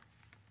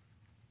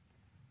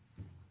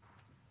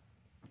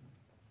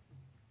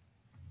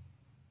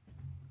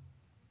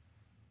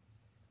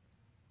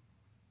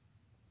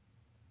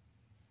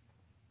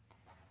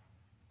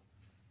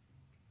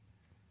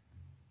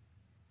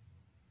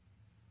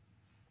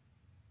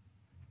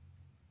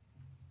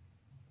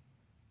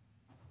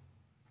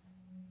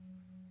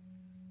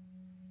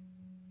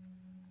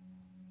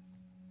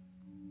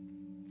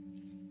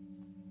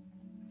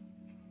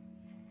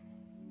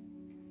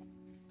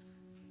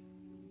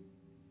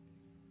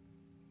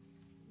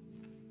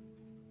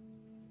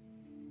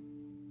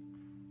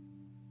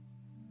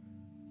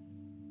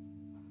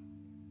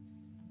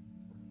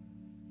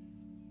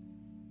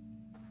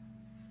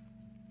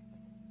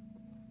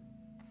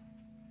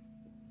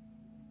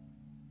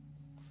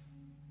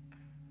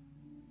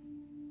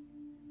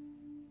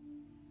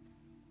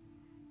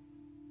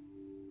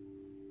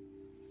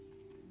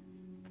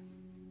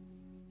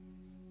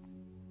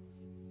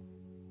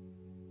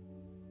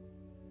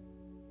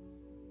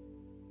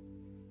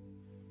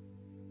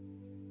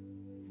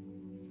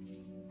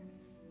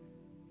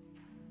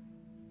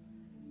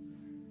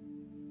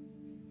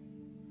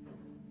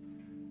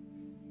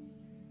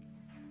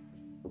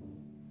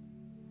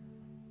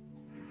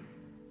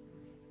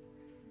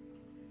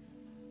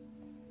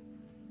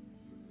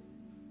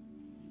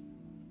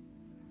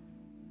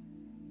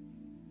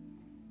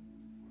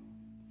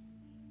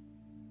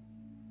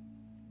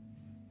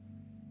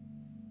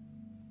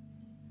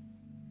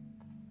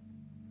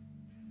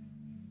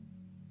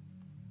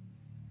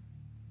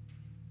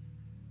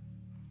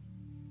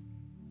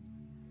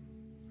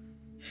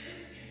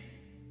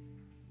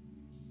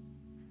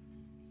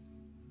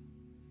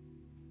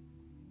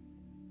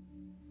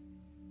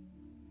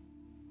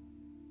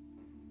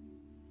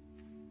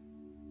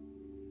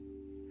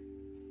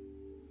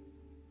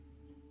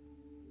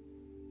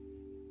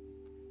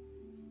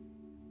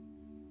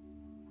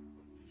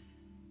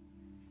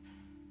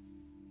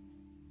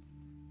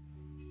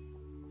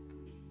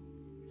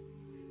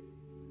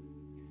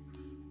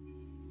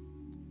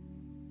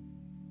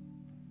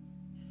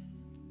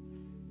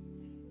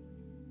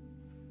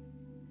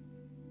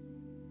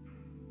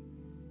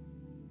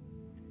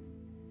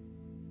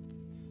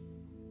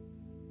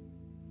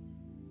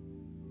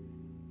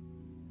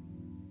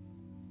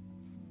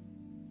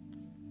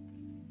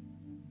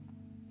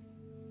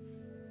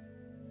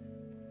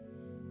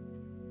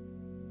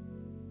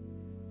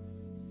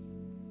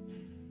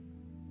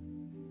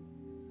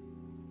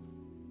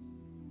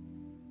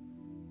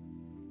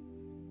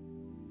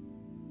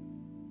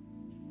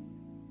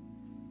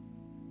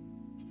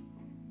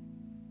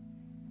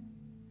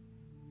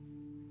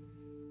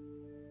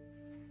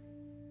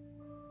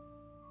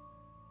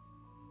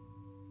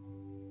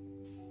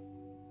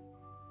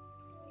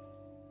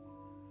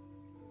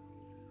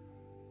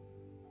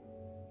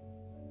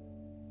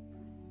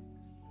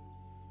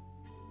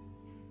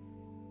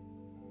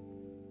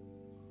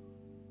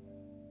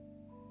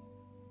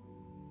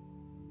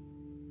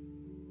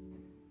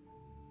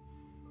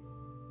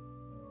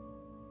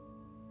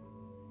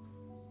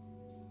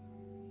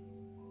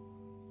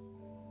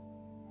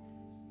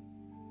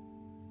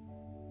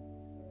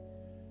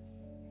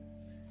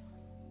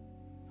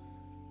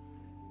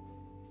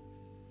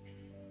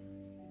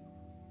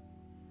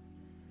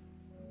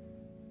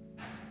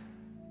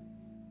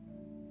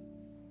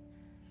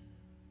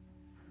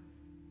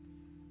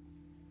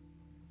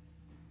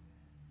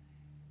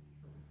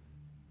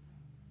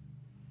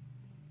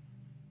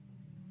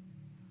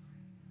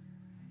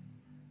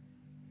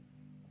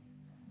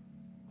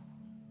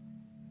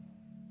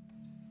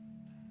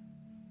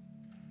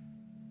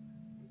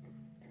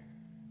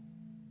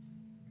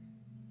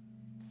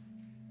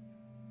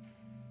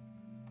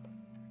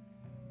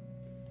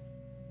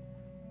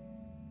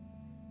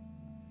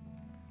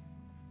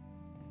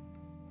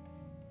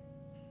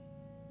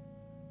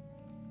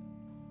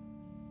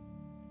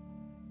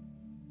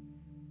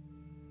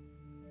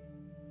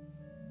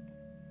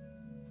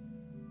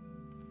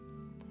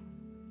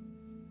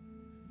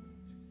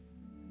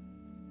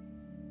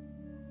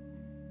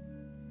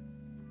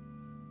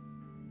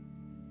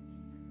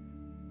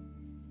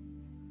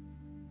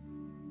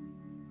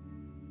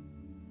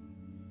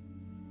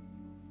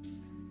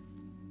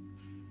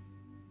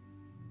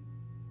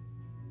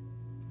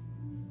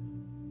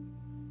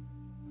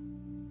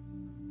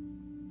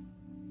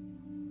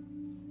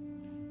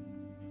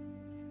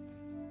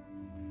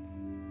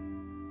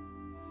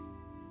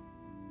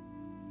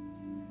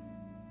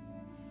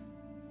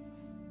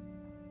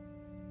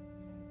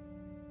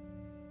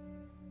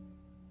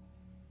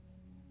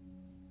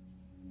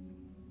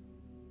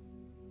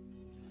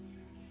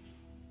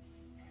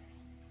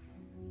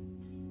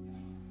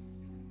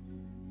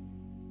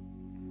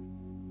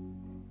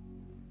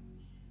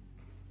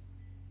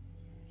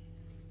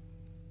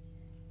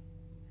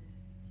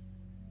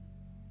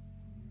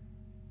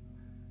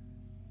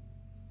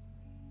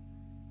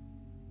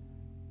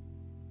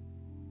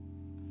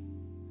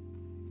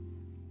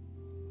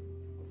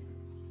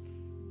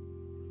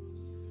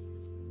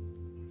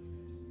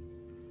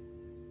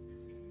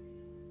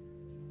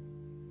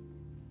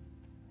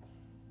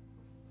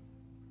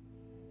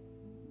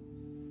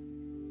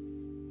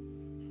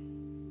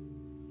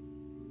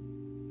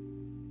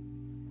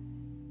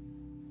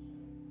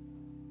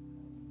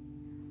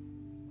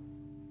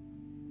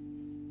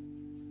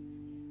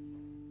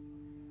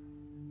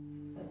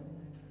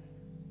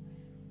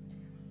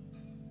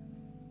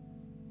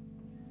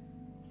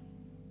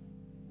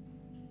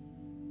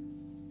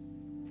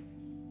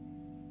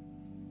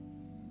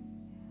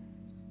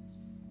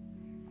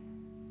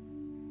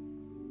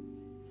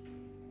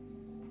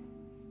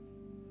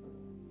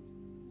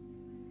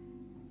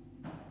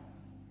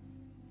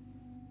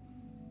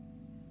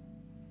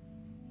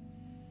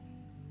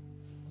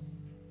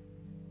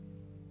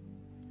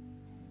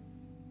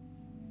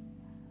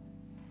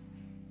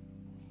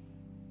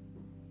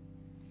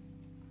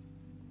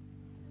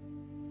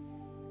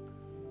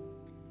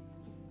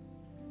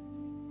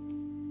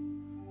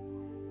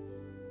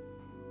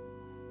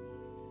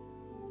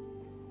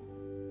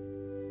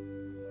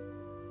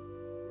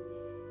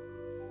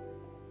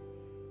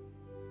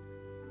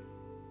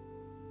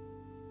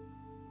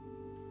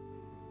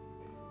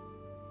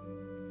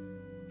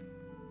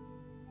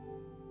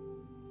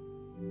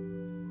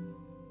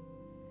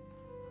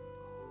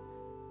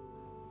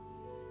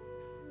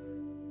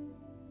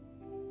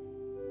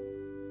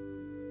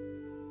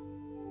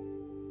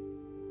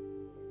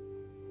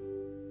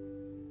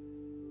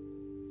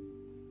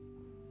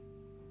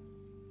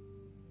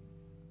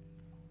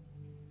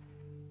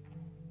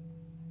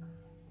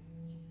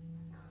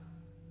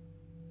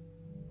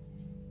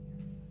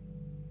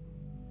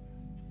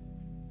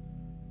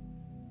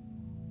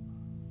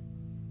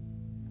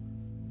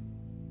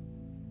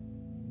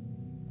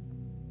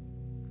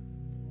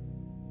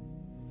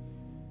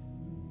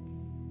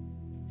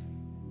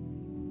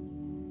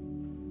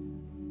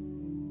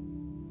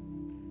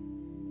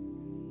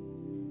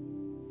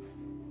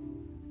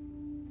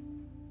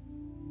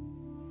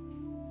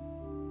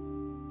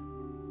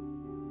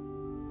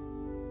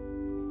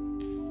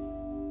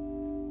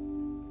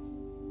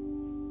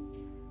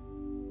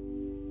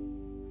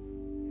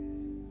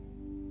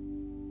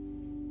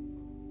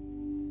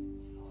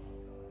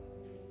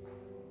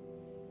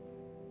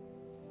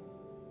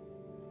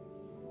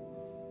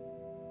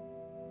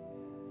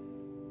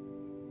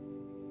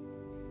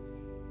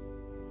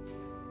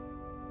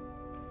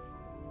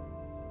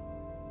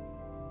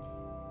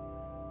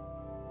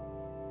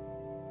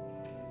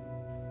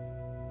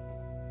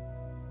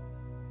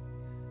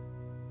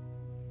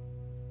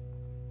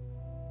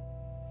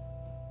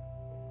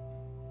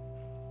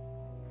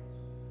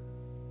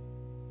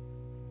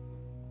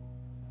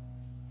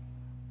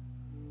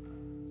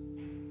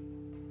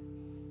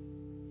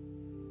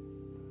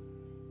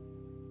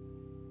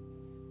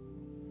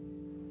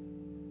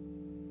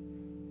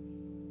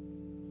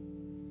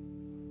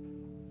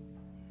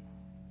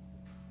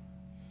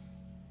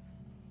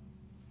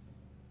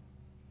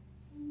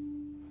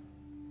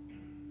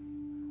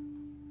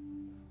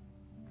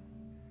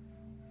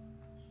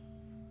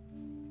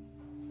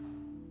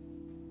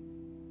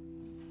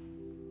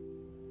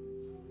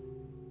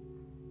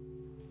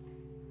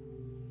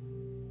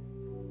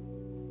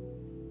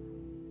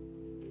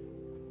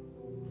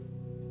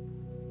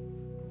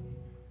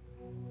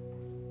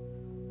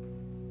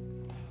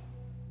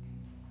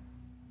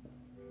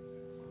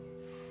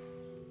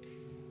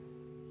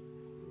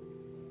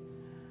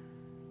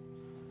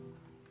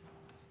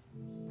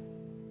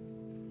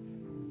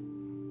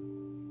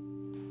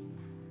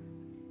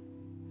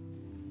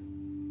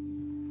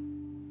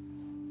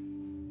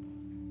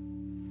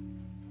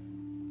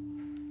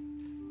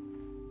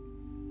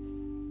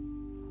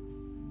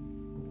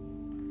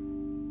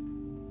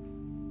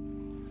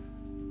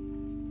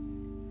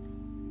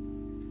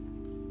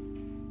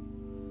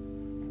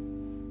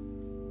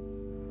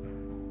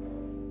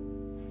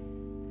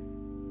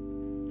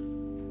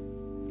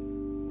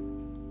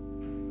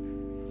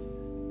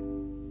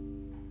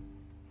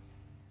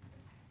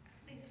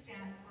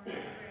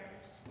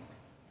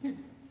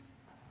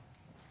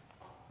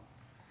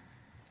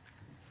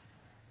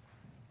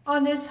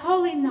 On this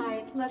holy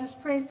night, let us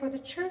pray for the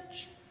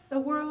church, the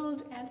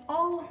world, and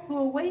all who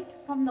await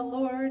from the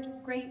Lord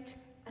great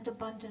and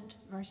abundant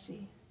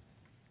mercy.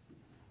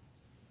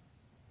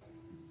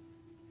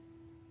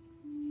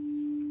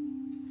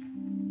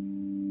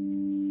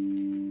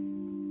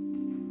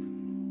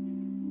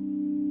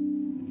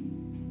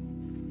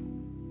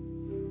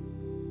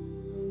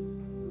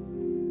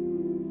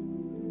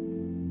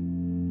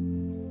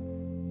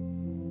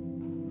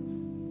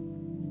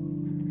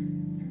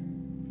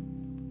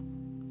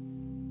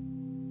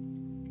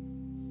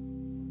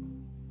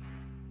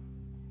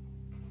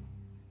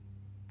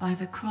 By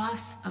the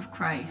cross of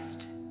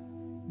Christ,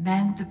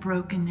 mend the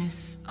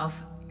brokenness of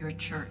your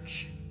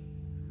church.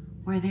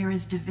 Where there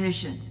is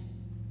division,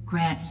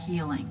 grant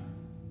healing.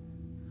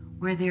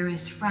 Where there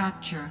is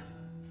fracture,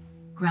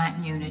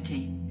 grant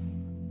unity.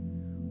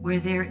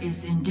 Where there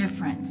is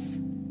indifference,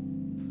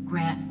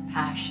 grant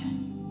passion.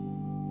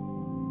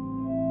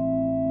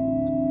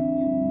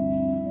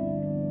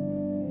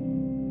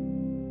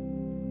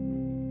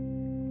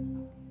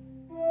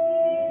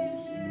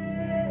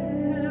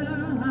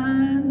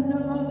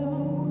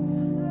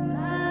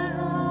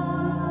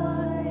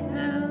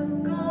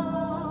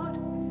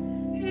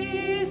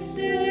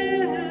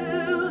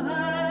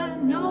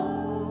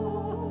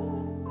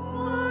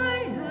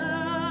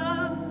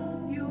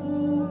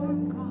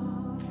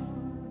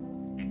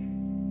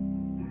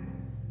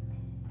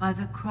 By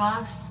the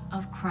cross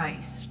of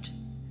Christ,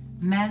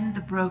 mend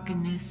the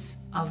brokenness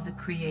of the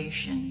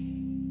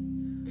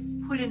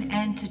creation. Put an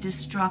end to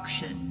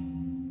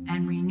destruction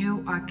and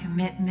renew our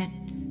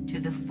commitment to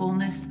the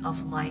fullness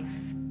of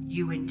life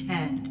you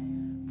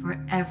intend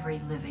for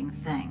every living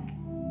thing.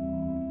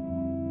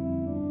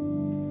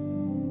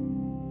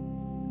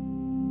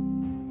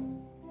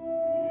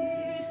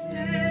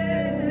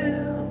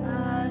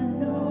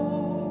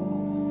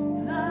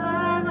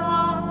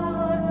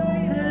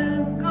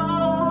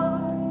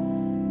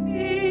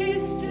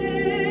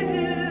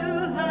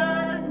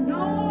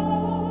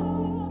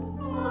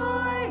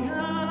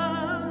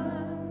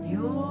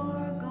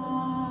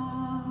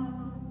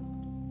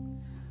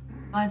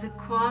 By the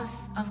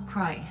cross of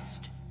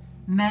Christ,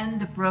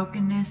 mend the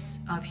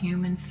brokenness of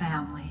human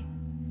family.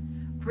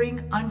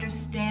 Bring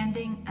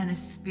understanding and a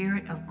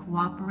spirit of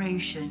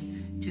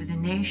cooperation to the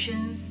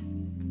nations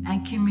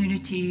and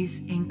communities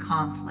in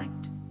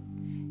conflict.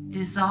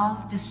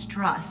 Dissolve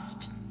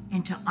distrust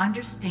into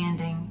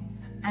understanding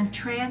and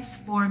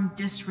transform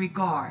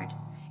disregard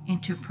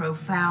into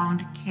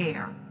profound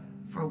care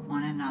for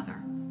one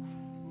another.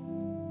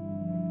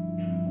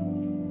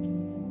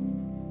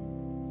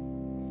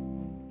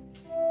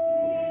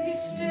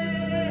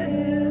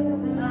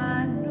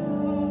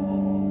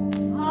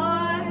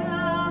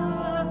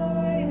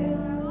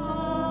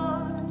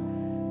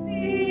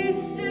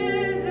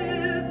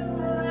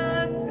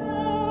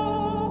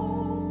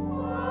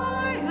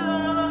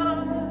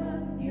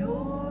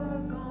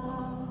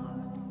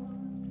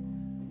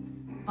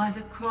 By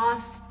the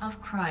cross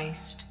of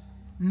Christ,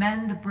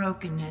 mend the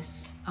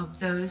brokenness of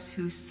those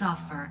who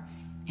suffer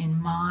in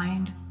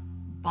mind,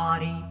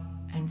 body,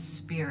 and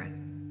spirit.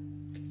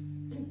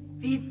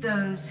 Feed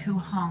those who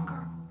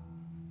hunger.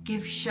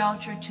 Give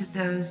shelter to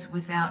those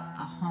without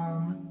a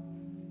home.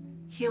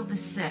 Heal the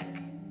sick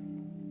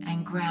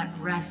and grant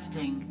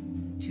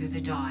resting to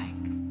the dying.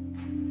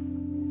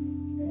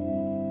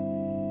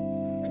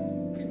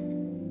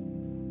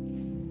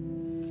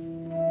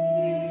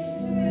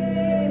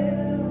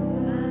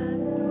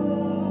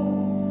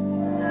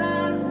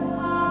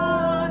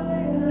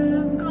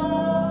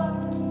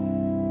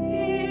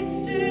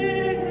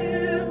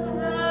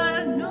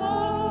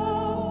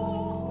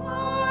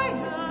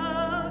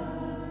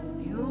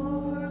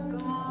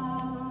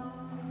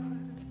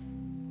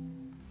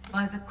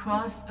 By the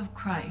cross of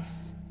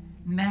Christ,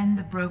 mend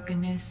the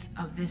brokenness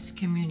of this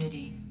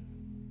community.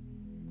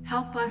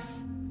 Help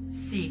us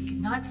seek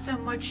not so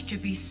much to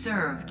be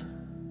served,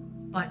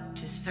 but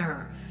to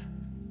serve.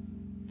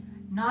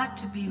 Not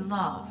to be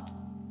loved,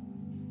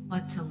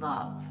 but to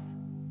love.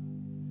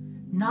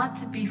 Not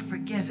to be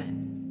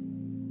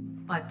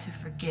forgiven, but to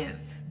forgive.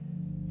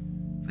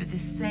 For the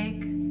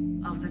sake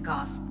of the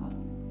gospel.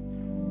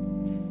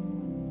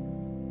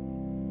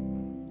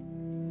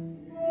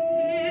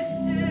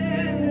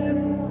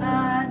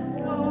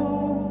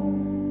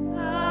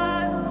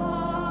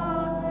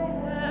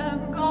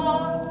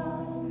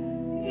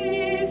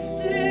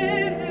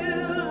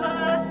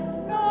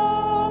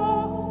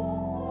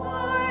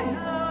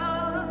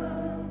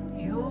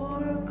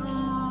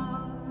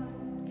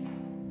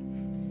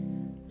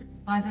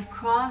 By the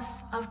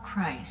cross of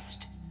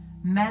Christ,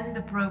 mend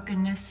the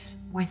brokenness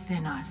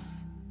within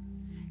us.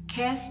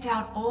 Cast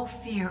out all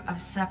fear of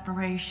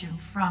separation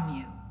from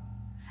you,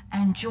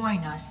 and join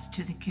us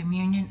to the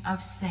communion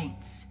of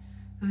saints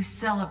who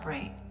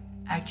celebrate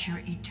at your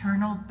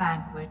eternal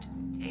banquet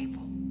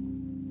table.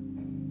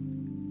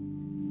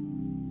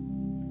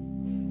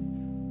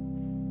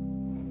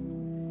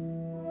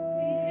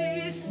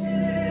 Be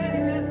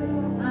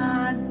still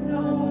and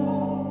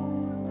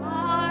know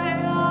I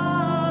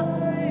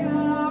am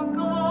your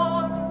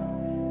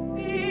God.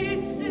 Be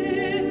still.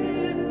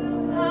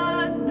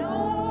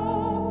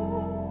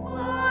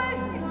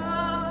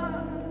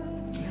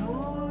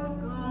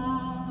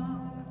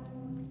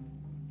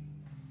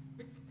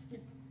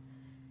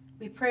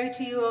 pray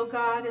to you, O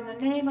God, in the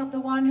name of the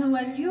one who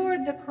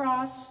endured the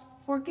cross,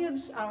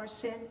 forgives our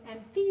sin, and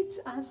feeds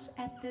us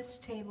at this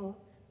table,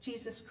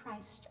 Jesus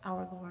Christ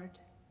our Lord.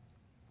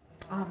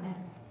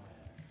 Amen.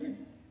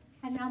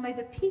 And now may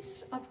the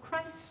peace of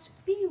Christ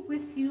be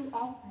with you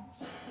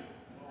always.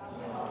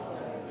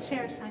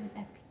 Share sign of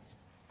that peace.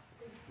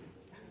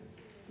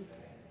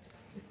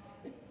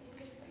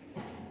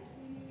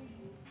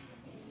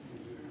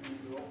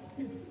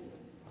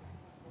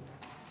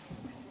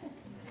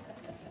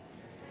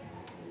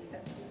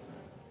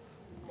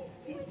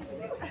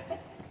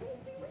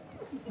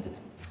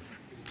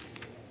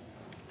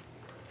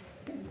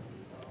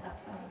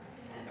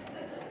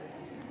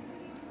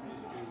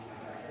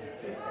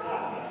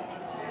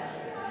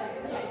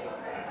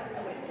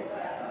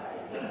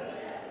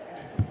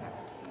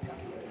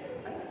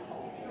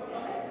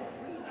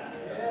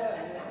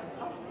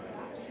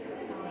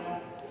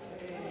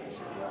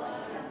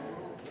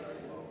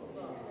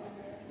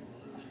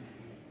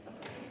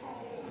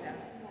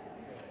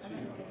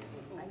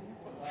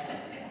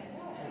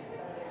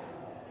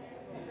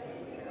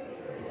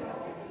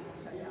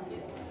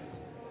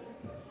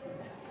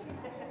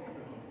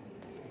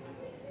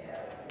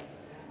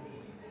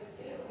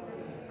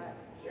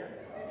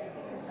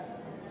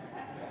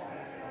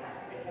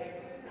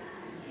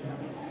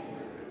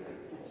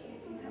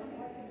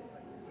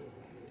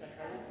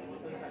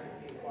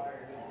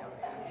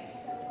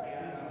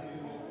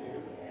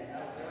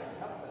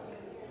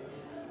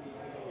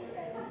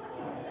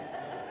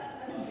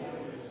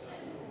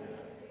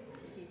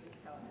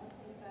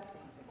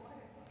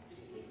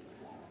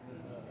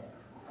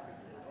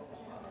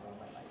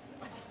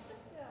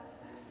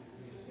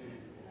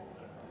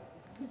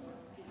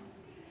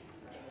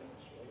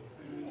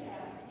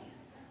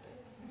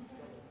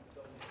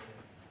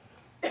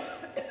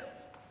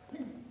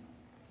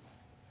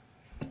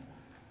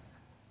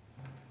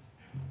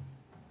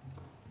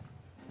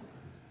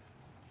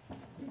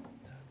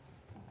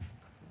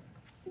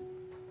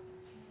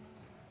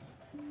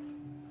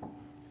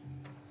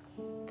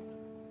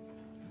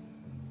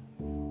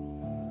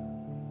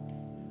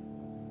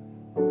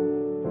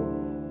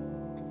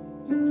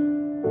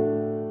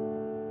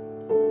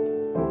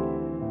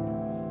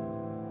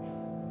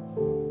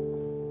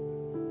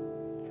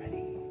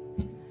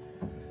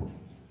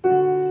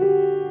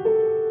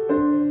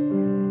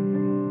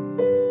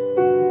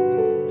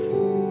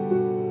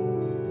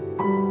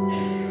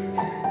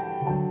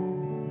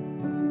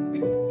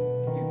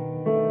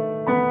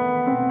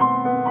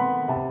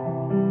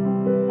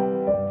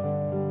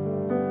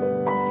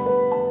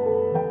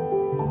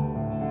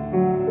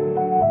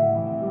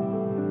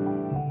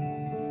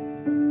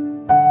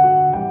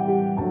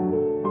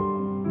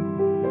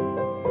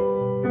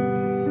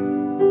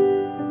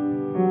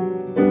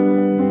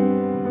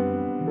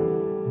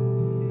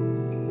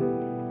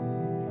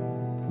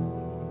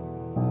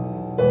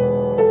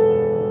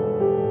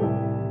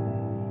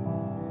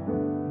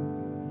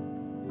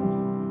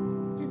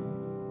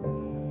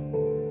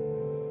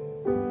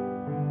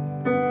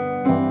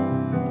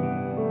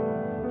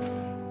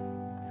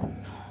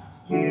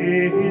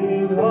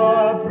 In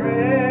the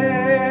breaking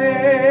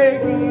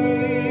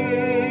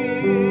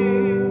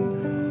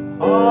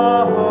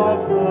of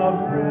the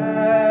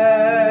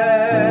bread,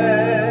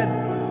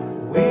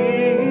 we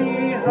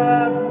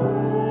have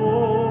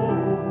known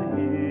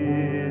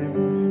him,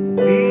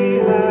 we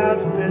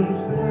have been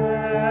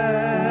fed.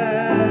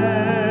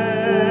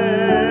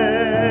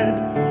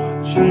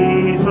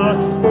 Jesus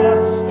the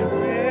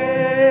stranger,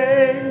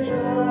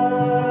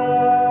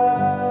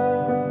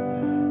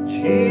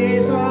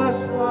 Jesus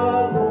the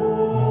Lord,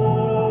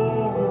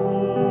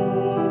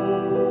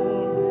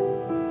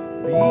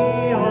 be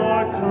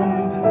our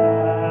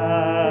companion,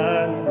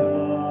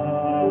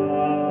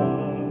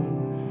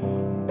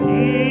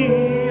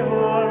 be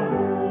our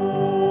hope.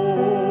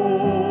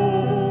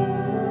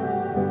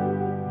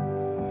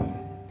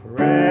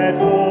 Bread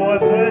for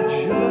the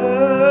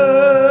journey,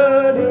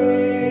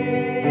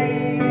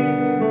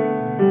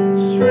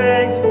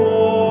 strength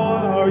for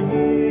our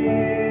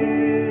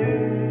years,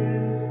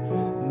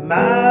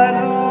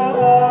 manna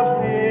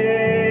of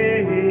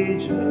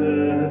ages,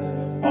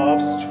 of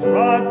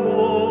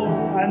struggle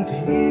and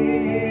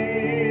tears,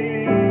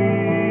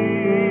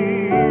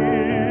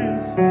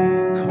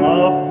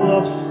 cup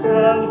of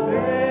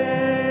salvation,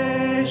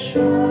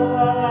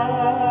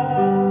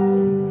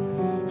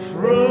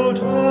 fruit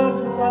of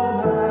the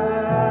land,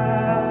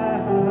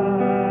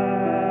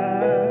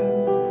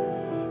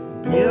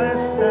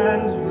 bless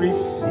and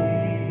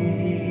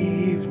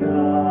receive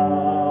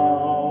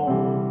now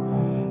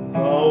the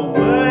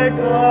work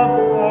of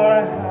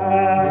our hands.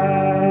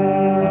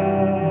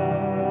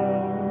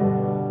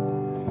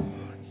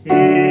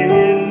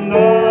 In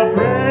the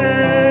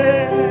breaking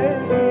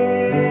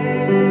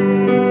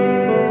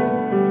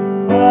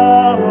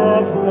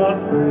of the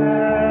bread,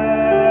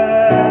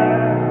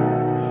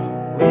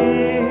 we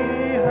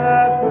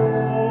have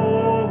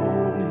known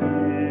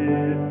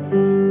him,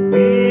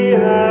 we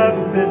have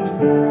been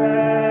fed.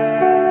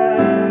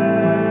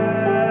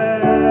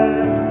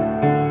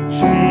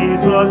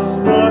 Jesus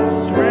the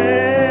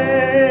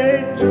stranger,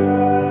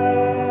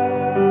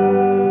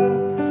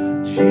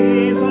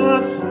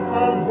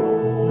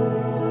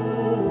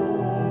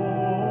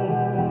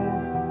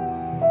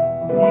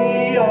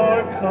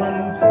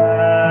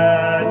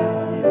 companion,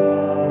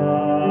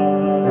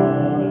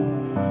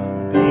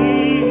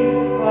 be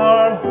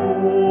our hope.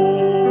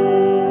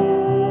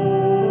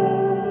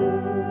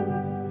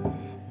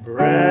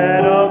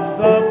 Bread of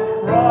the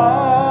promise,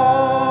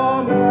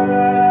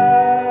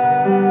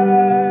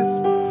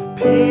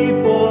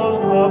 people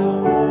of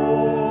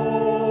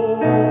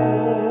hope,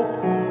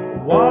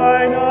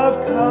 wine of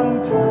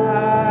compassion,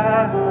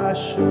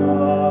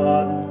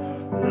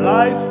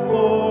 life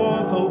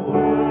for the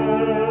world,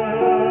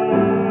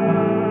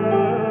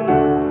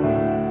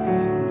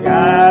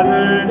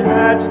 gathered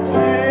at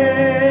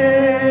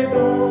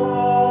table,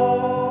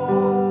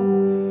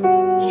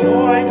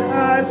 joined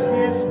as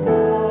his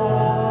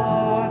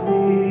body,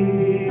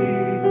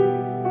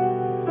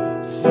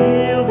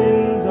 sealed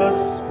in the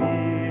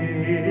Spirit,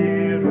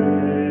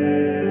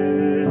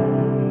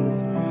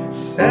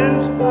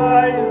 sent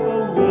by the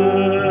Word.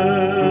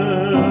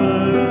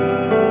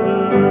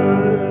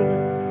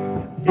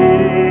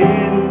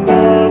 In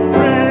the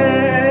breaking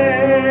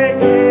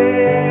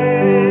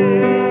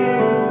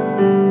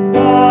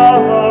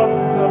of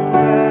the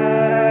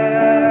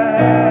bread,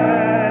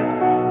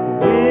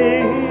 we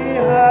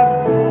have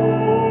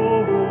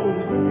known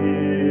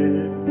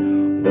him,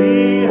 we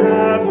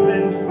have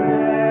been fed.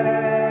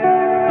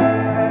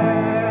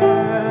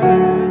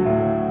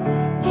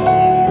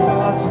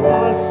 Jesus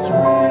the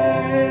stranger,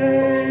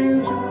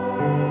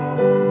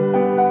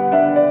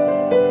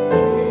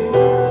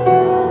 Jesus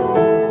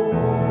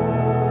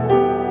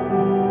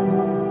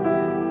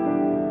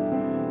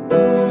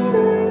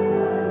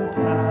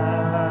companion,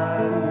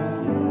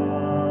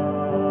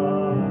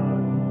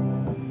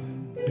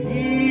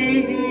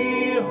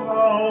 be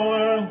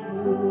our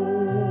hope.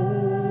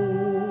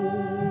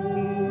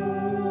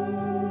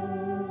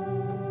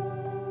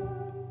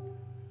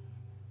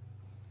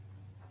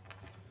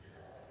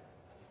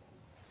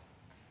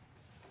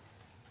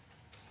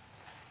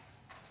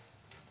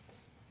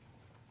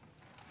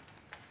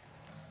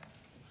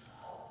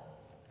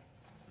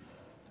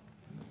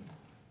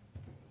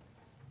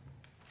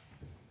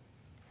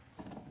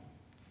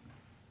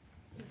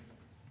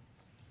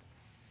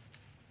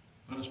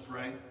 Let us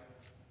pray.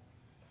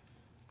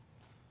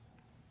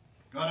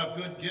 God of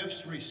good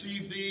gifts,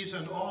 receive these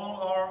and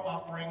all our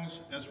offerings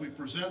as we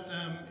present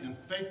them in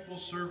faithful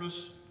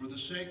service for the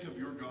sake of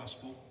your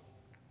gospel.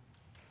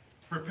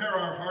 Prepare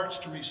our hearts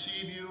to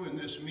receive you in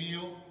this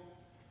meal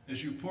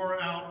as you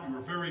pour out your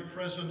very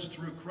presence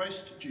through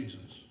Christ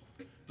Jesus,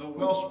 the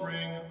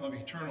wellspring of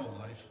eternal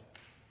life.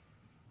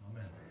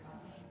 Amen.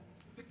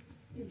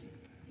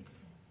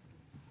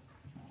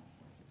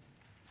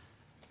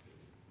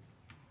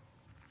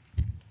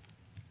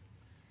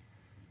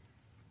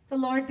 The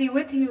Lord be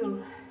with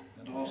you.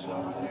 And also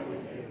with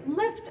you.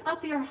 Lift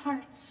up your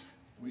hearts.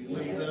 We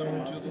lift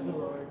them to the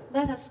Lord.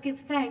 Let us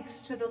give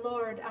thanks to the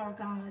Lord our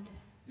God.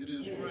 It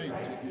is right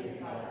to give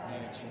God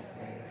thanks and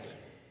praise.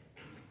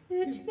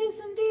 It is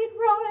indeed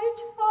right,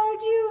 our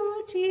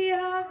duty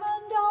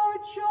and our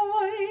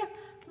joy,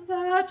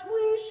 that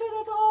we should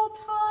at all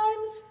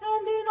times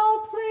and in all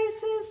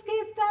places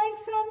give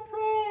thanks and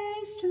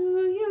praise to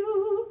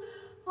you,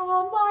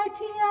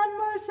 Almighty and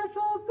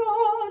merciful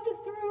God,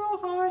 through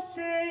our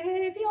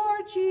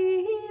Savior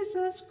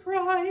Jesus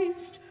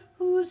Christ,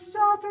 whose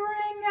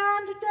suffering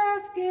and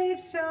death gave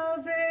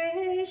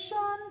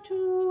salvation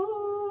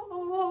to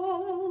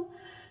all.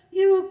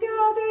 You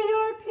gather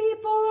your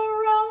people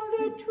around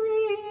the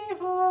tree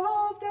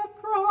of the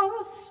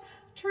cross,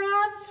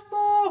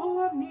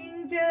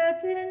 transforming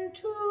death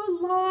into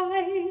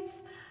life,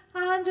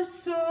 and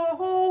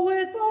so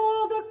with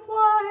all the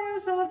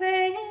choirs of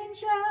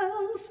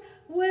angels,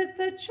 with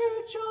the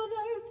church on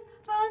earth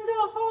and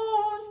the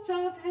hosts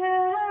of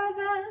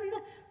heaven,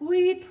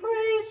 we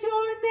praise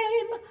your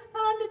name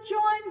and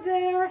join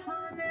their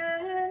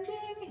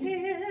unending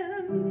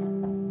hymn.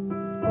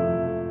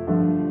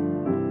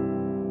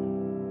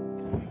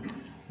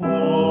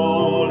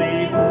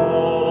 Holy,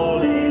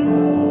 holy,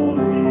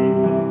 holy,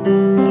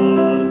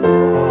 the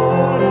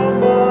God of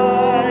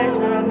might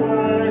and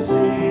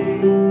mercy,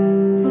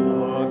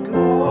 your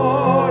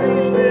glory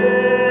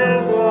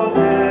fills all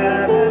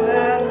heaven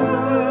and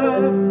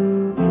earth.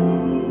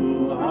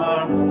 You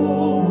are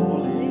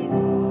holy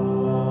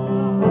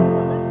God.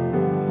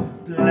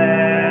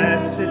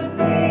 Blessed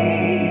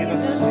be the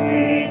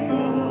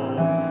Savior,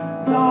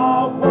 the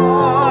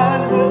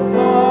one who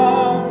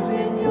comes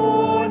in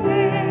your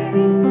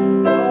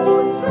name.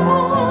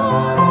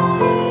 Hosanna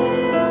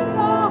in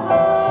the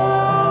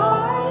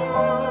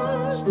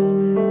highest. You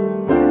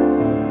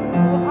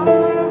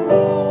are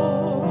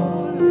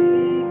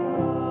holy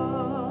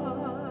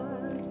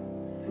God.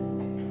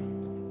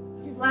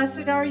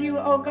 Blessed are you,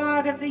 O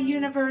God of the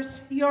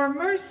universe. Your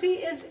mercy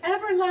is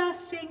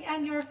everlasting,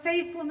 and your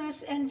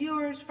faithfulness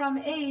endures from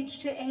age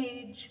to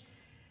age.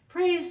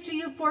 Praise to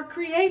you for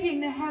creating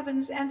the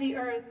heavens and the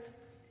earth.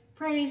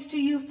 Praise to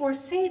you for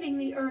saving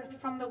the earth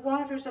from the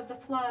waters of the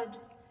flood.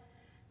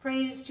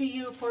 Praise to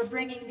you for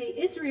bringing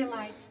the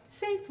Israelites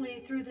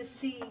safely through the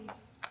sea.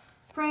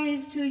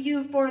 Praise to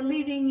you for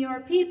leading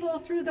your people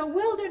through the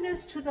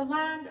wilderness to the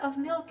land of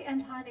milk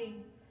and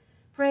honey.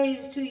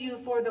 Praise to you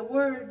for the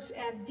words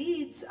and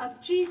deeds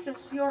of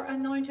Jesus, your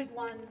anointed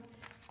one.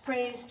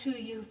 Praise to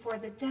you for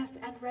the death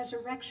and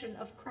resurrection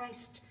of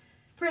Christ.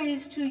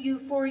 Praise to you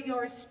for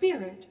your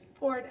Spirit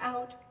poured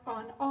out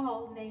on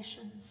all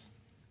nations.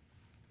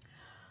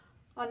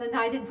 On the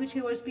night in which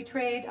he was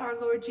betrayed, our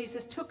Lord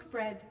Jesus took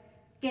bread,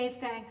 gave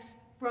thanks,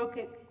 broke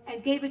it,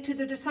 and gave it to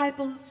the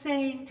disciples,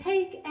 saying,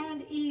 "Take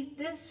and eat.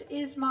 This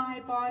is my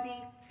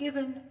body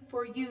given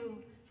for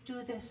you.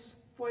 Do this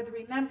for the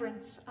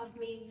remembrance of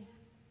me."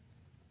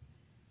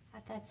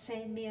 At that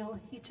same meal,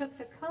 he took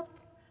the cup,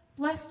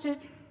 blessed it,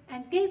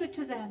 and gave it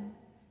to them,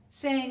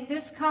 saying,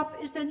 "This cup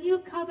is the new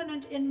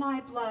covenant in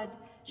my blood,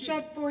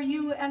 shed for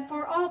you and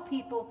for all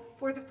people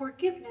for the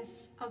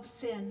forgiveness of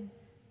sin.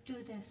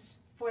 Do this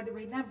for the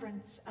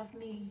remembrance of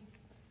me."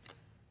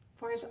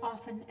 For as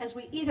often as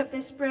we eat of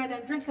this bread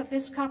and drink of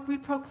this cup, we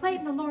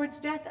proclaim the Lord's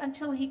death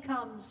until he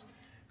comes.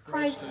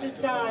 Christ has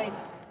died.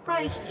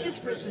 Christ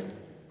is risen.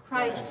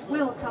 Christ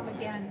will come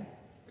again.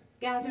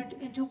 Gathered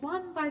into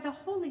one by the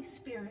Holy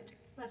Spirit,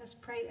 let us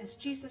pray as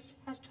Jesus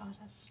has taught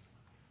us.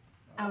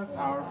 Our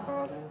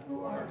Father,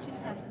 who art in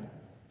heaven,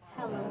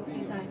 hallowed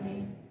be thy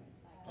name.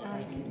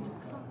 Thy kingdom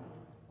come,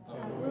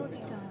 thy will be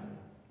done,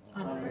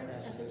 on earth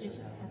as it is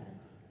in heaven.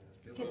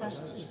 Give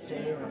us this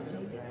day our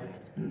daily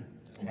bread,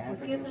 and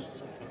forgive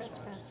us our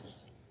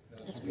trespasses,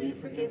 as we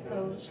forgive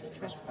those who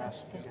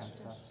trespass against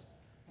us.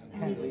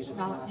 And lead us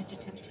not into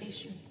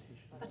temptation,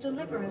 but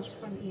deliver us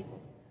from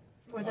evil.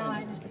 For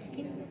thine is the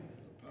kingdom,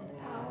 and the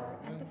power,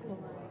 and the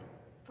glory,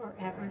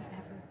 forever and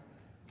ever.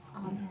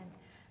 Amen.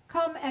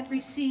 Come and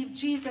receive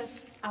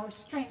Jesus, our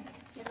strength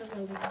in the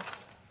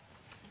wilderness.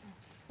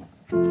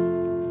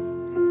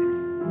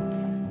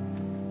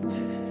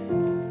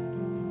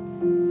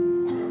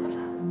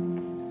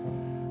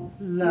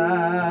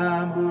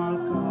 Lamb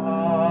of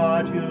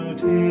God, you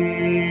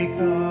take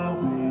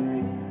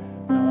away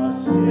the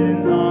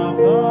sin of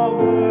the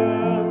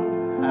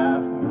world,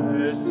 have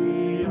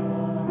mercy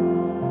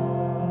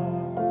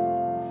on us.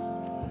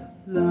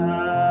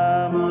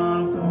 Lamb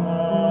of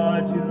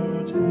God,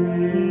 you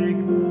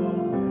take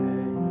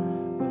away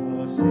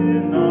the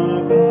sin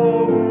of the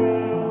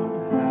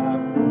world,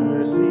 have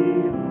mercy on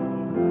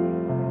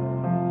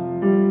us.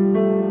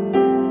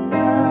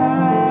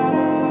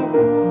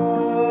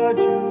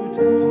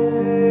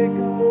 Take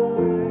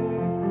away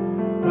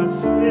the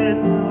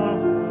sins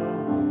of the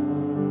world.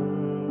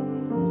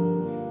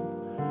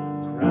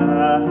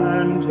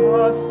 Grant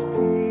us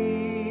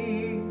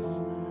peace.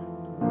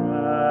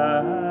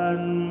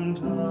 Grant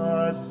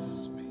us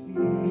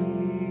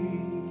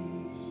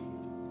peace.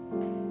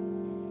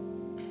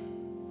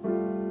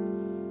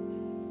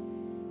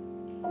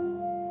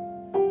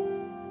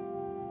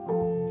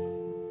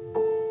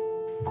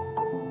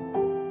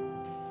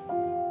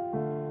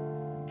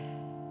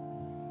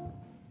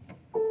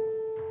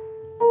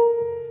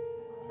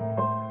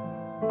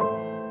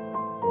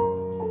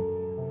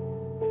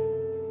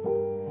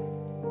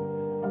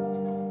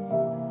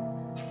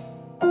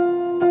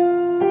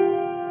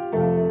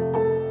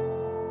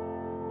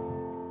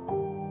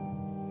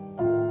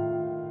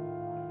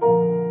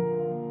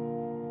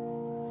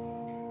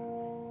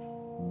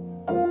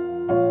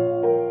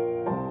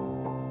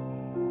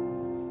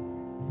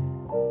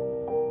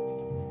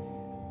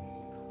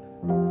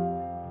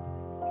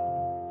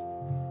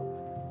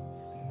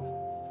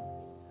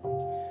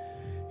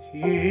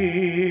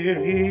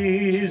 Here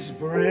is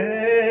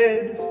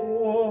bread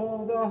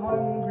for the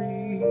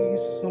hungry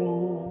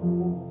soul.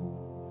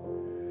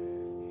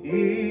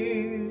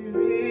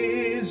 Here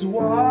is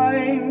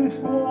wine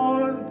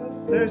for the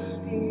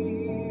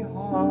thirsty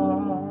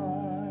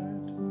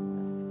heart.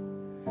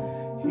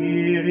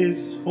 Here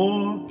is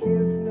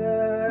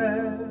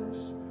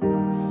forgiveness,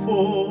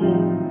 full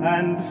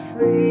and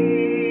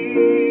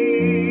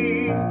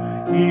free.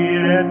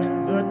 Here at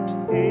the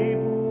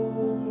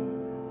table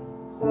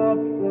of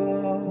the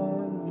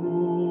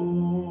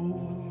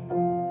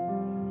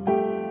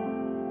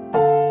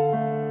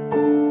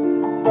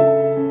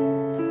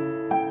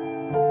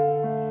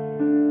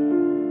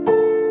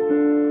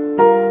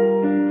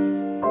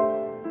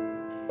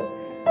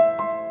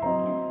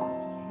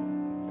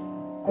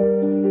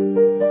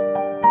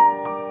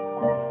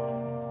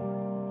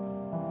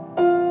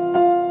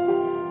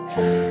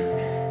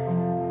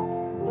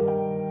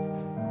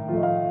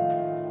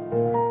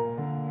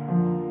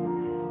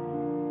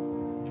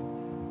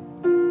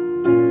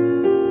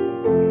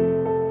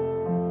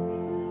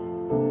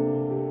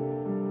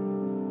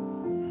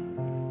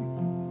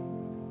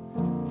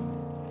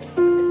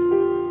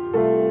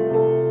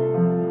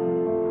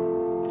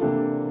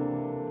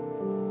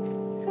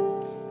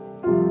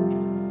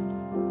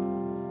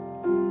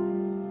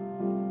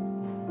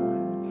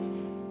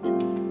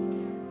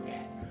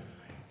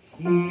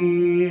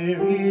Here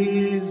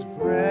is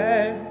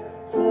bread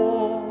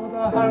for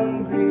the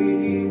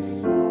hungry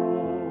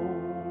soul.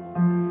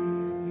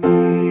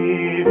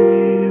 Here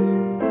is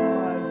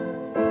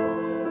wine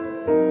for the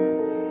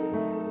thirsty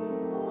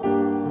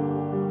heart.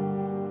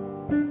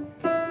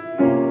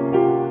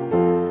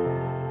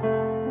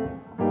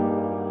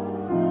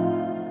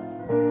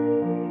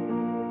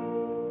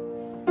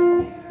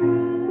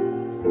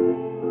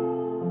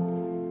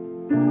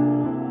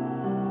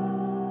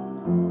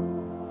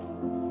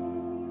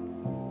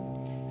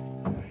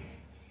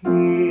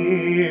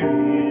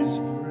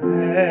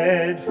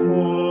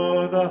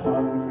 for the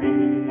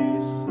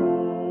hungry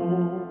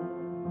soul.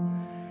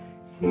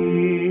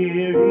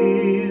 Here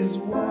is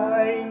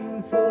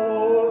wine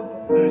for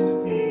the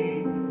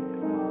thirsty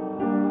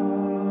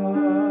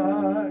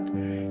heart.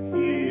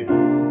 Here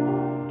is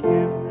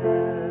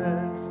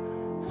forgiveness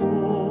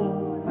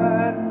full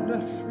and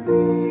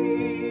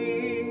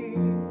free.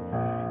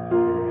 And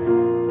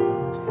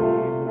the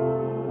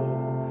table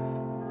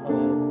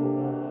of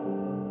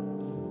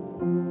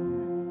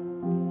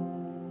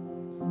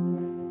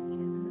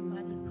Given the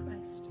body of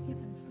Christ,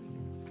 given for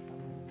you.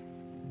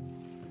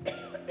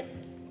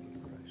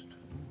 Christ,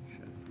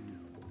 shed for you.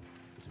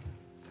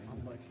 On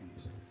my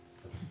keys.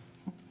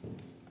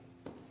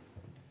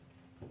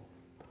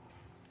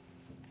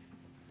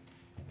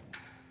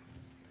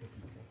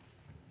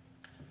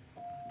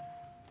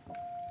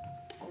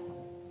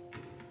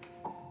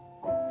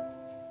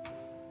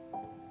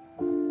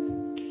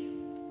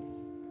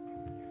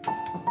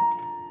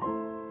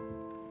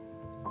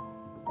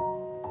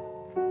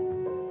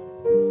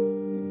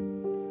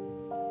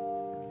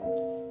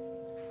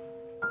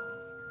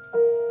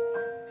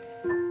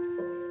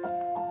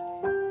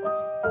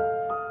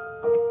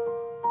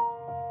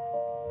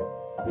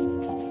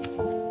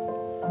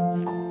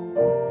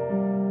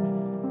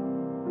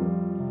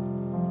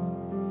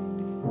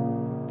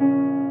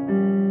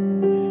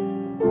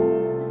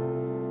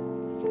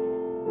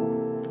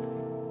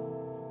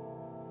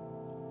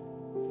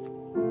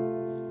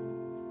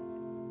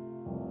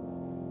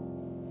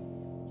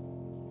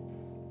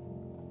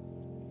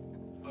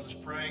 Let us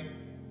pray.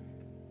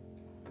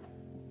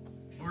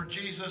 Lord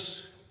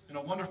Jesus, in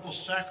a wonderful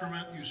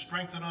sacrament, you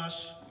strengthen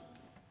us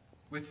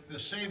with the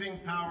saving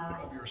power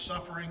of your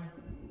suffering,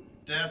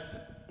 death,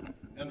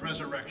 and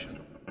resurrection.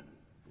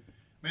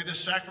 May the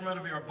sacrament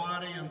of your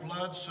body and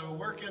blood so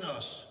work in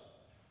us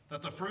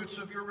that the fruits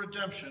of your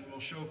redemption will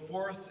show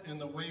forth in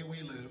the way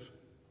we live.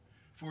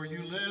 For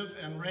you live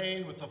and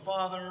reign with the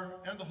Father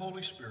and the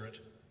Holy Spirit,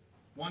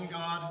 one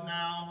God,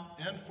 now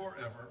and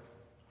forever.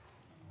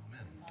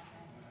 Amen.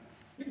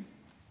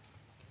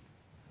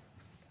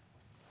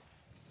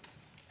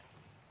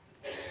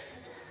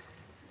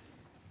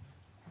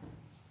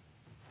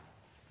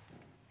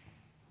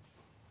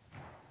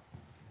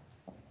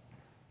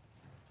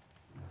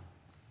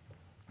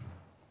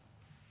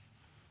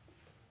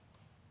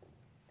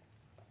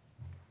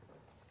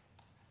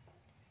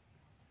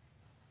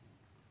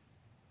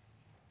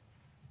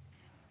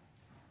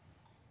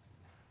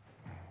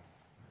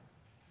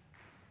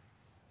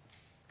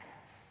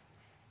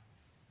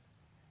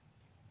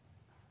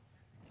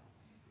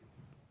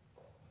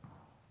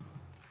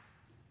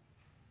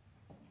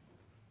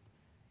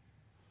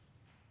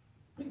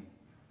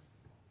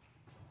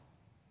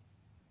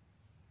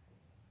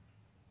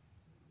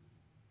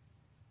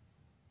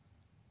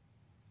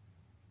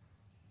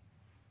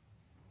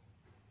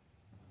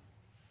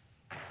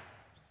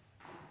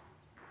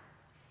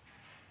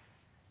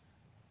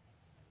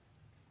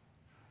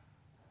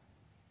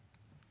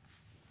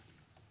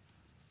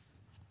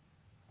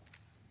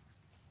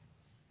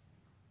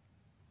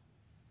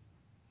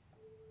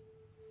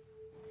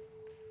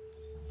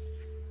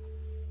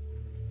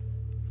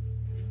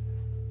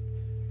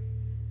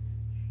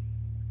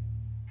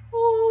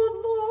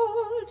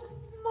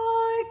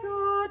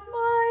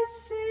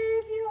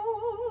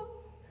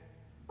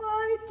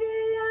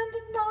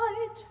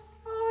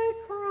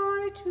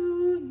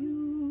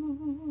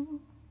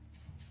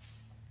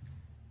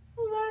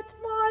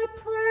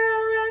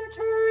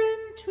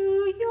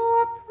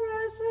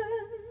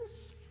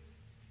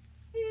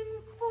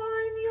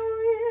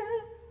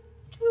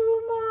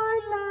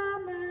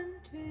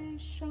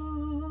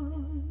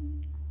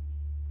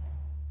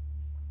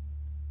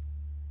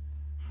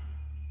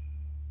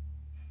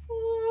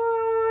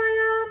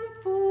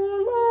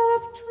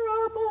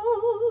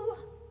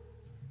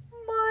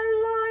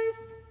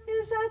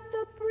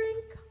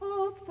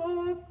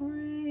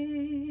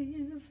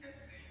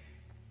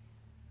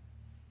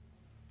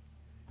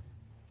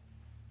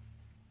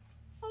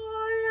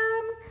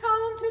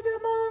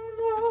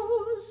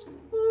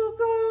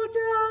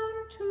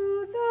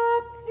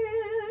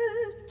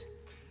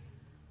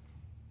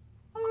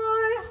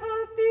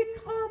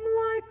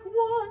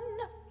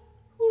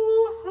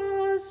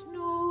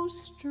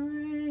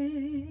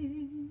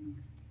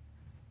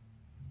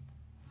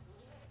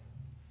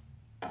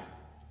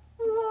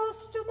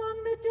 Lost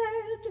among the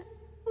dead,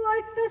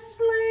 like the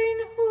slain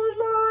who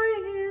lie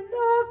in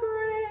the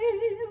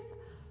grave,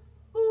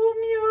 whom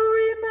you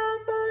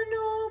remember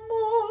no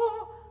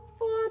more,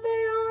 for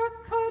they are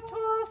cut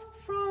off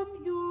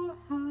from your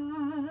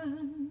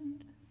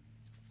hand.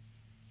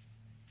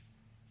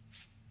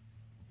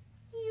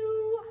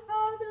 You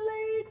have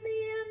laid me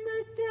in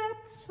the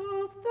depths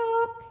of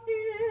the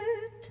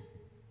pit,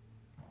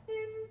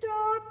 in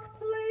dark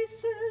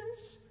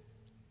places,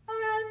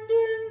 and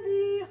in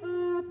the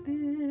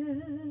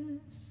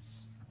abyss.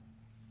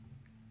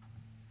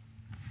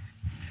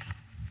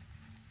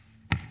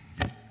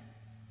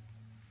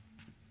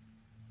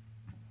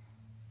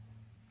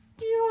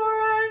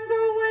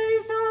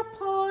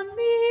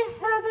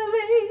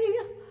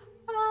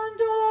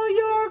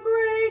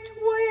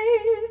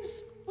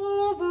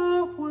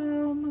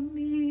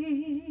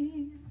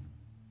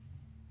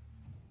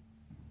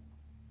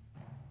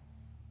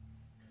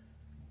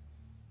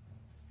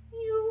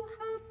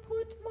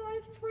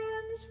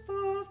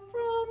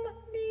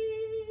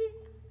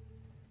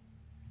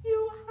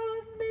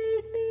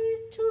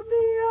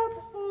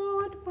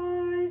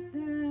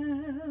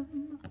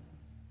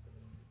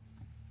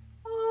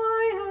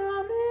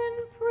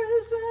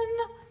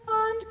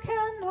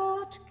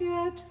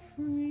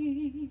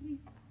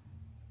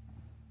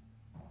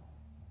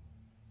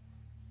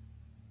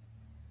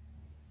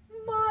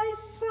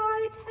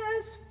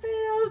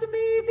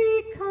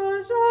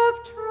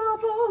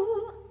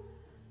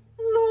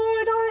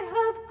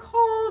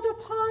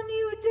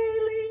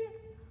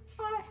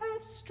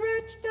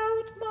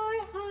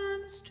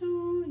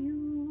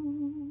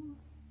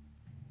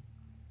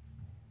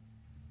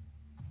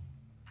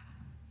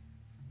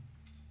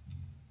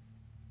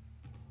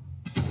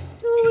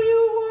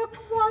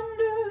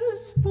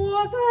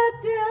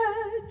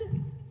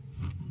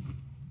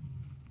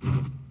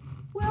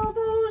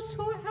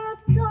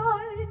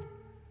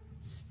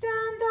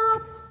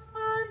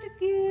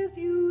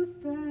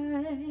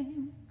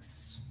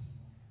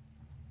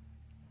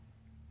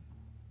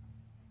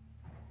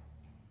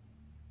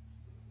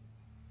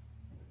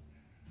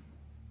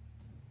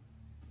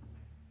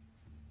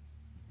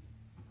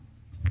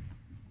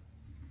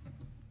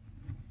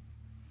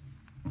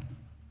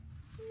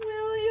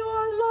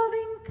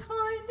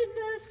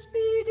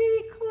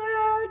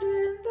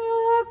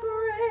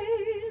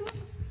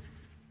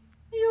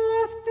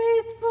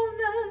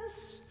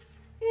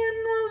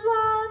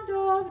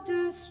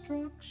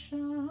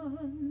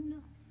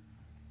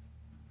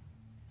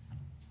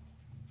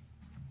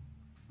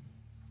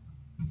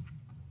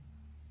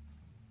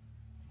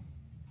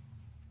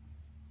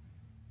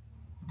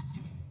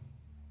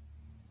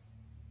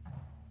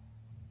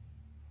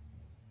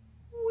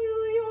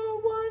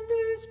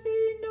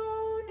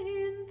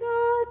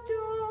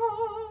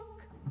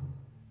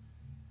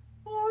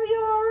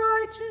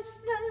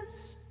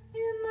 righteousness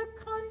in the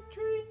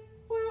country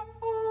where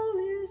all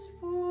is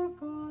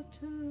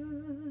forgotten.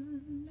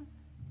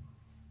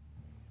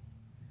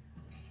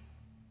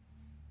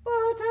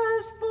 But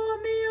as for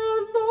me,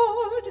 O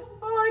Lord,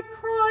 I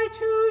cry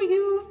to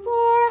you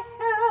for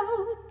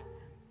help.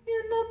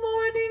 In the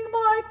morning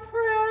my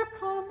prayer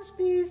comes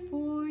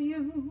before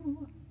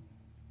you.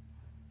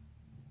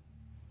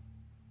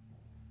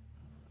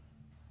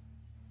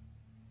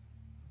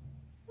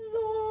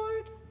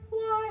 Lord,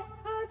 why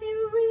have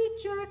you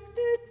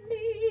rejected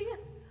me?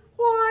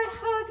 Why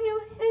have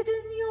you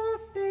hidden your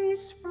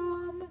face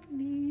from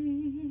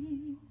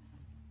me?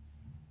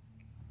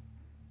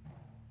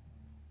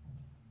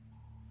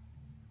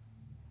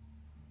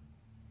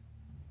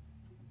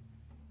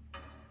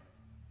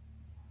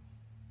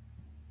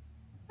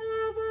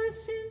 Ever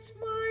since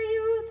my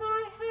youth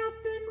I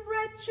have been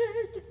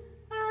wretched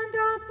and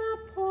at the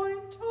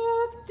point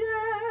of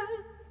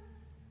death.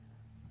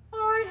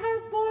 I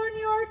have borne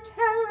your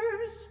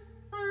terrors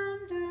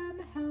and am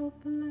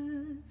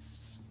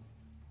helpless.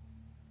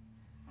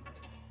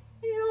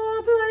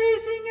 Your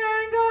blazing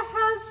anger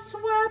has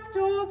swept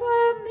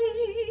over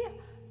me.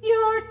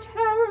 Your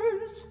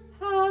terrors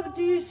have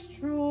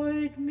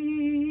destroyed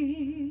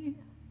me.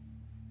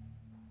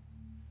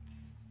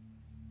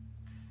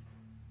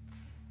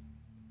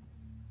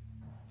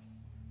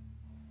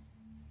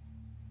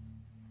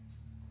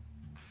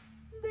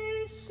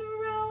 They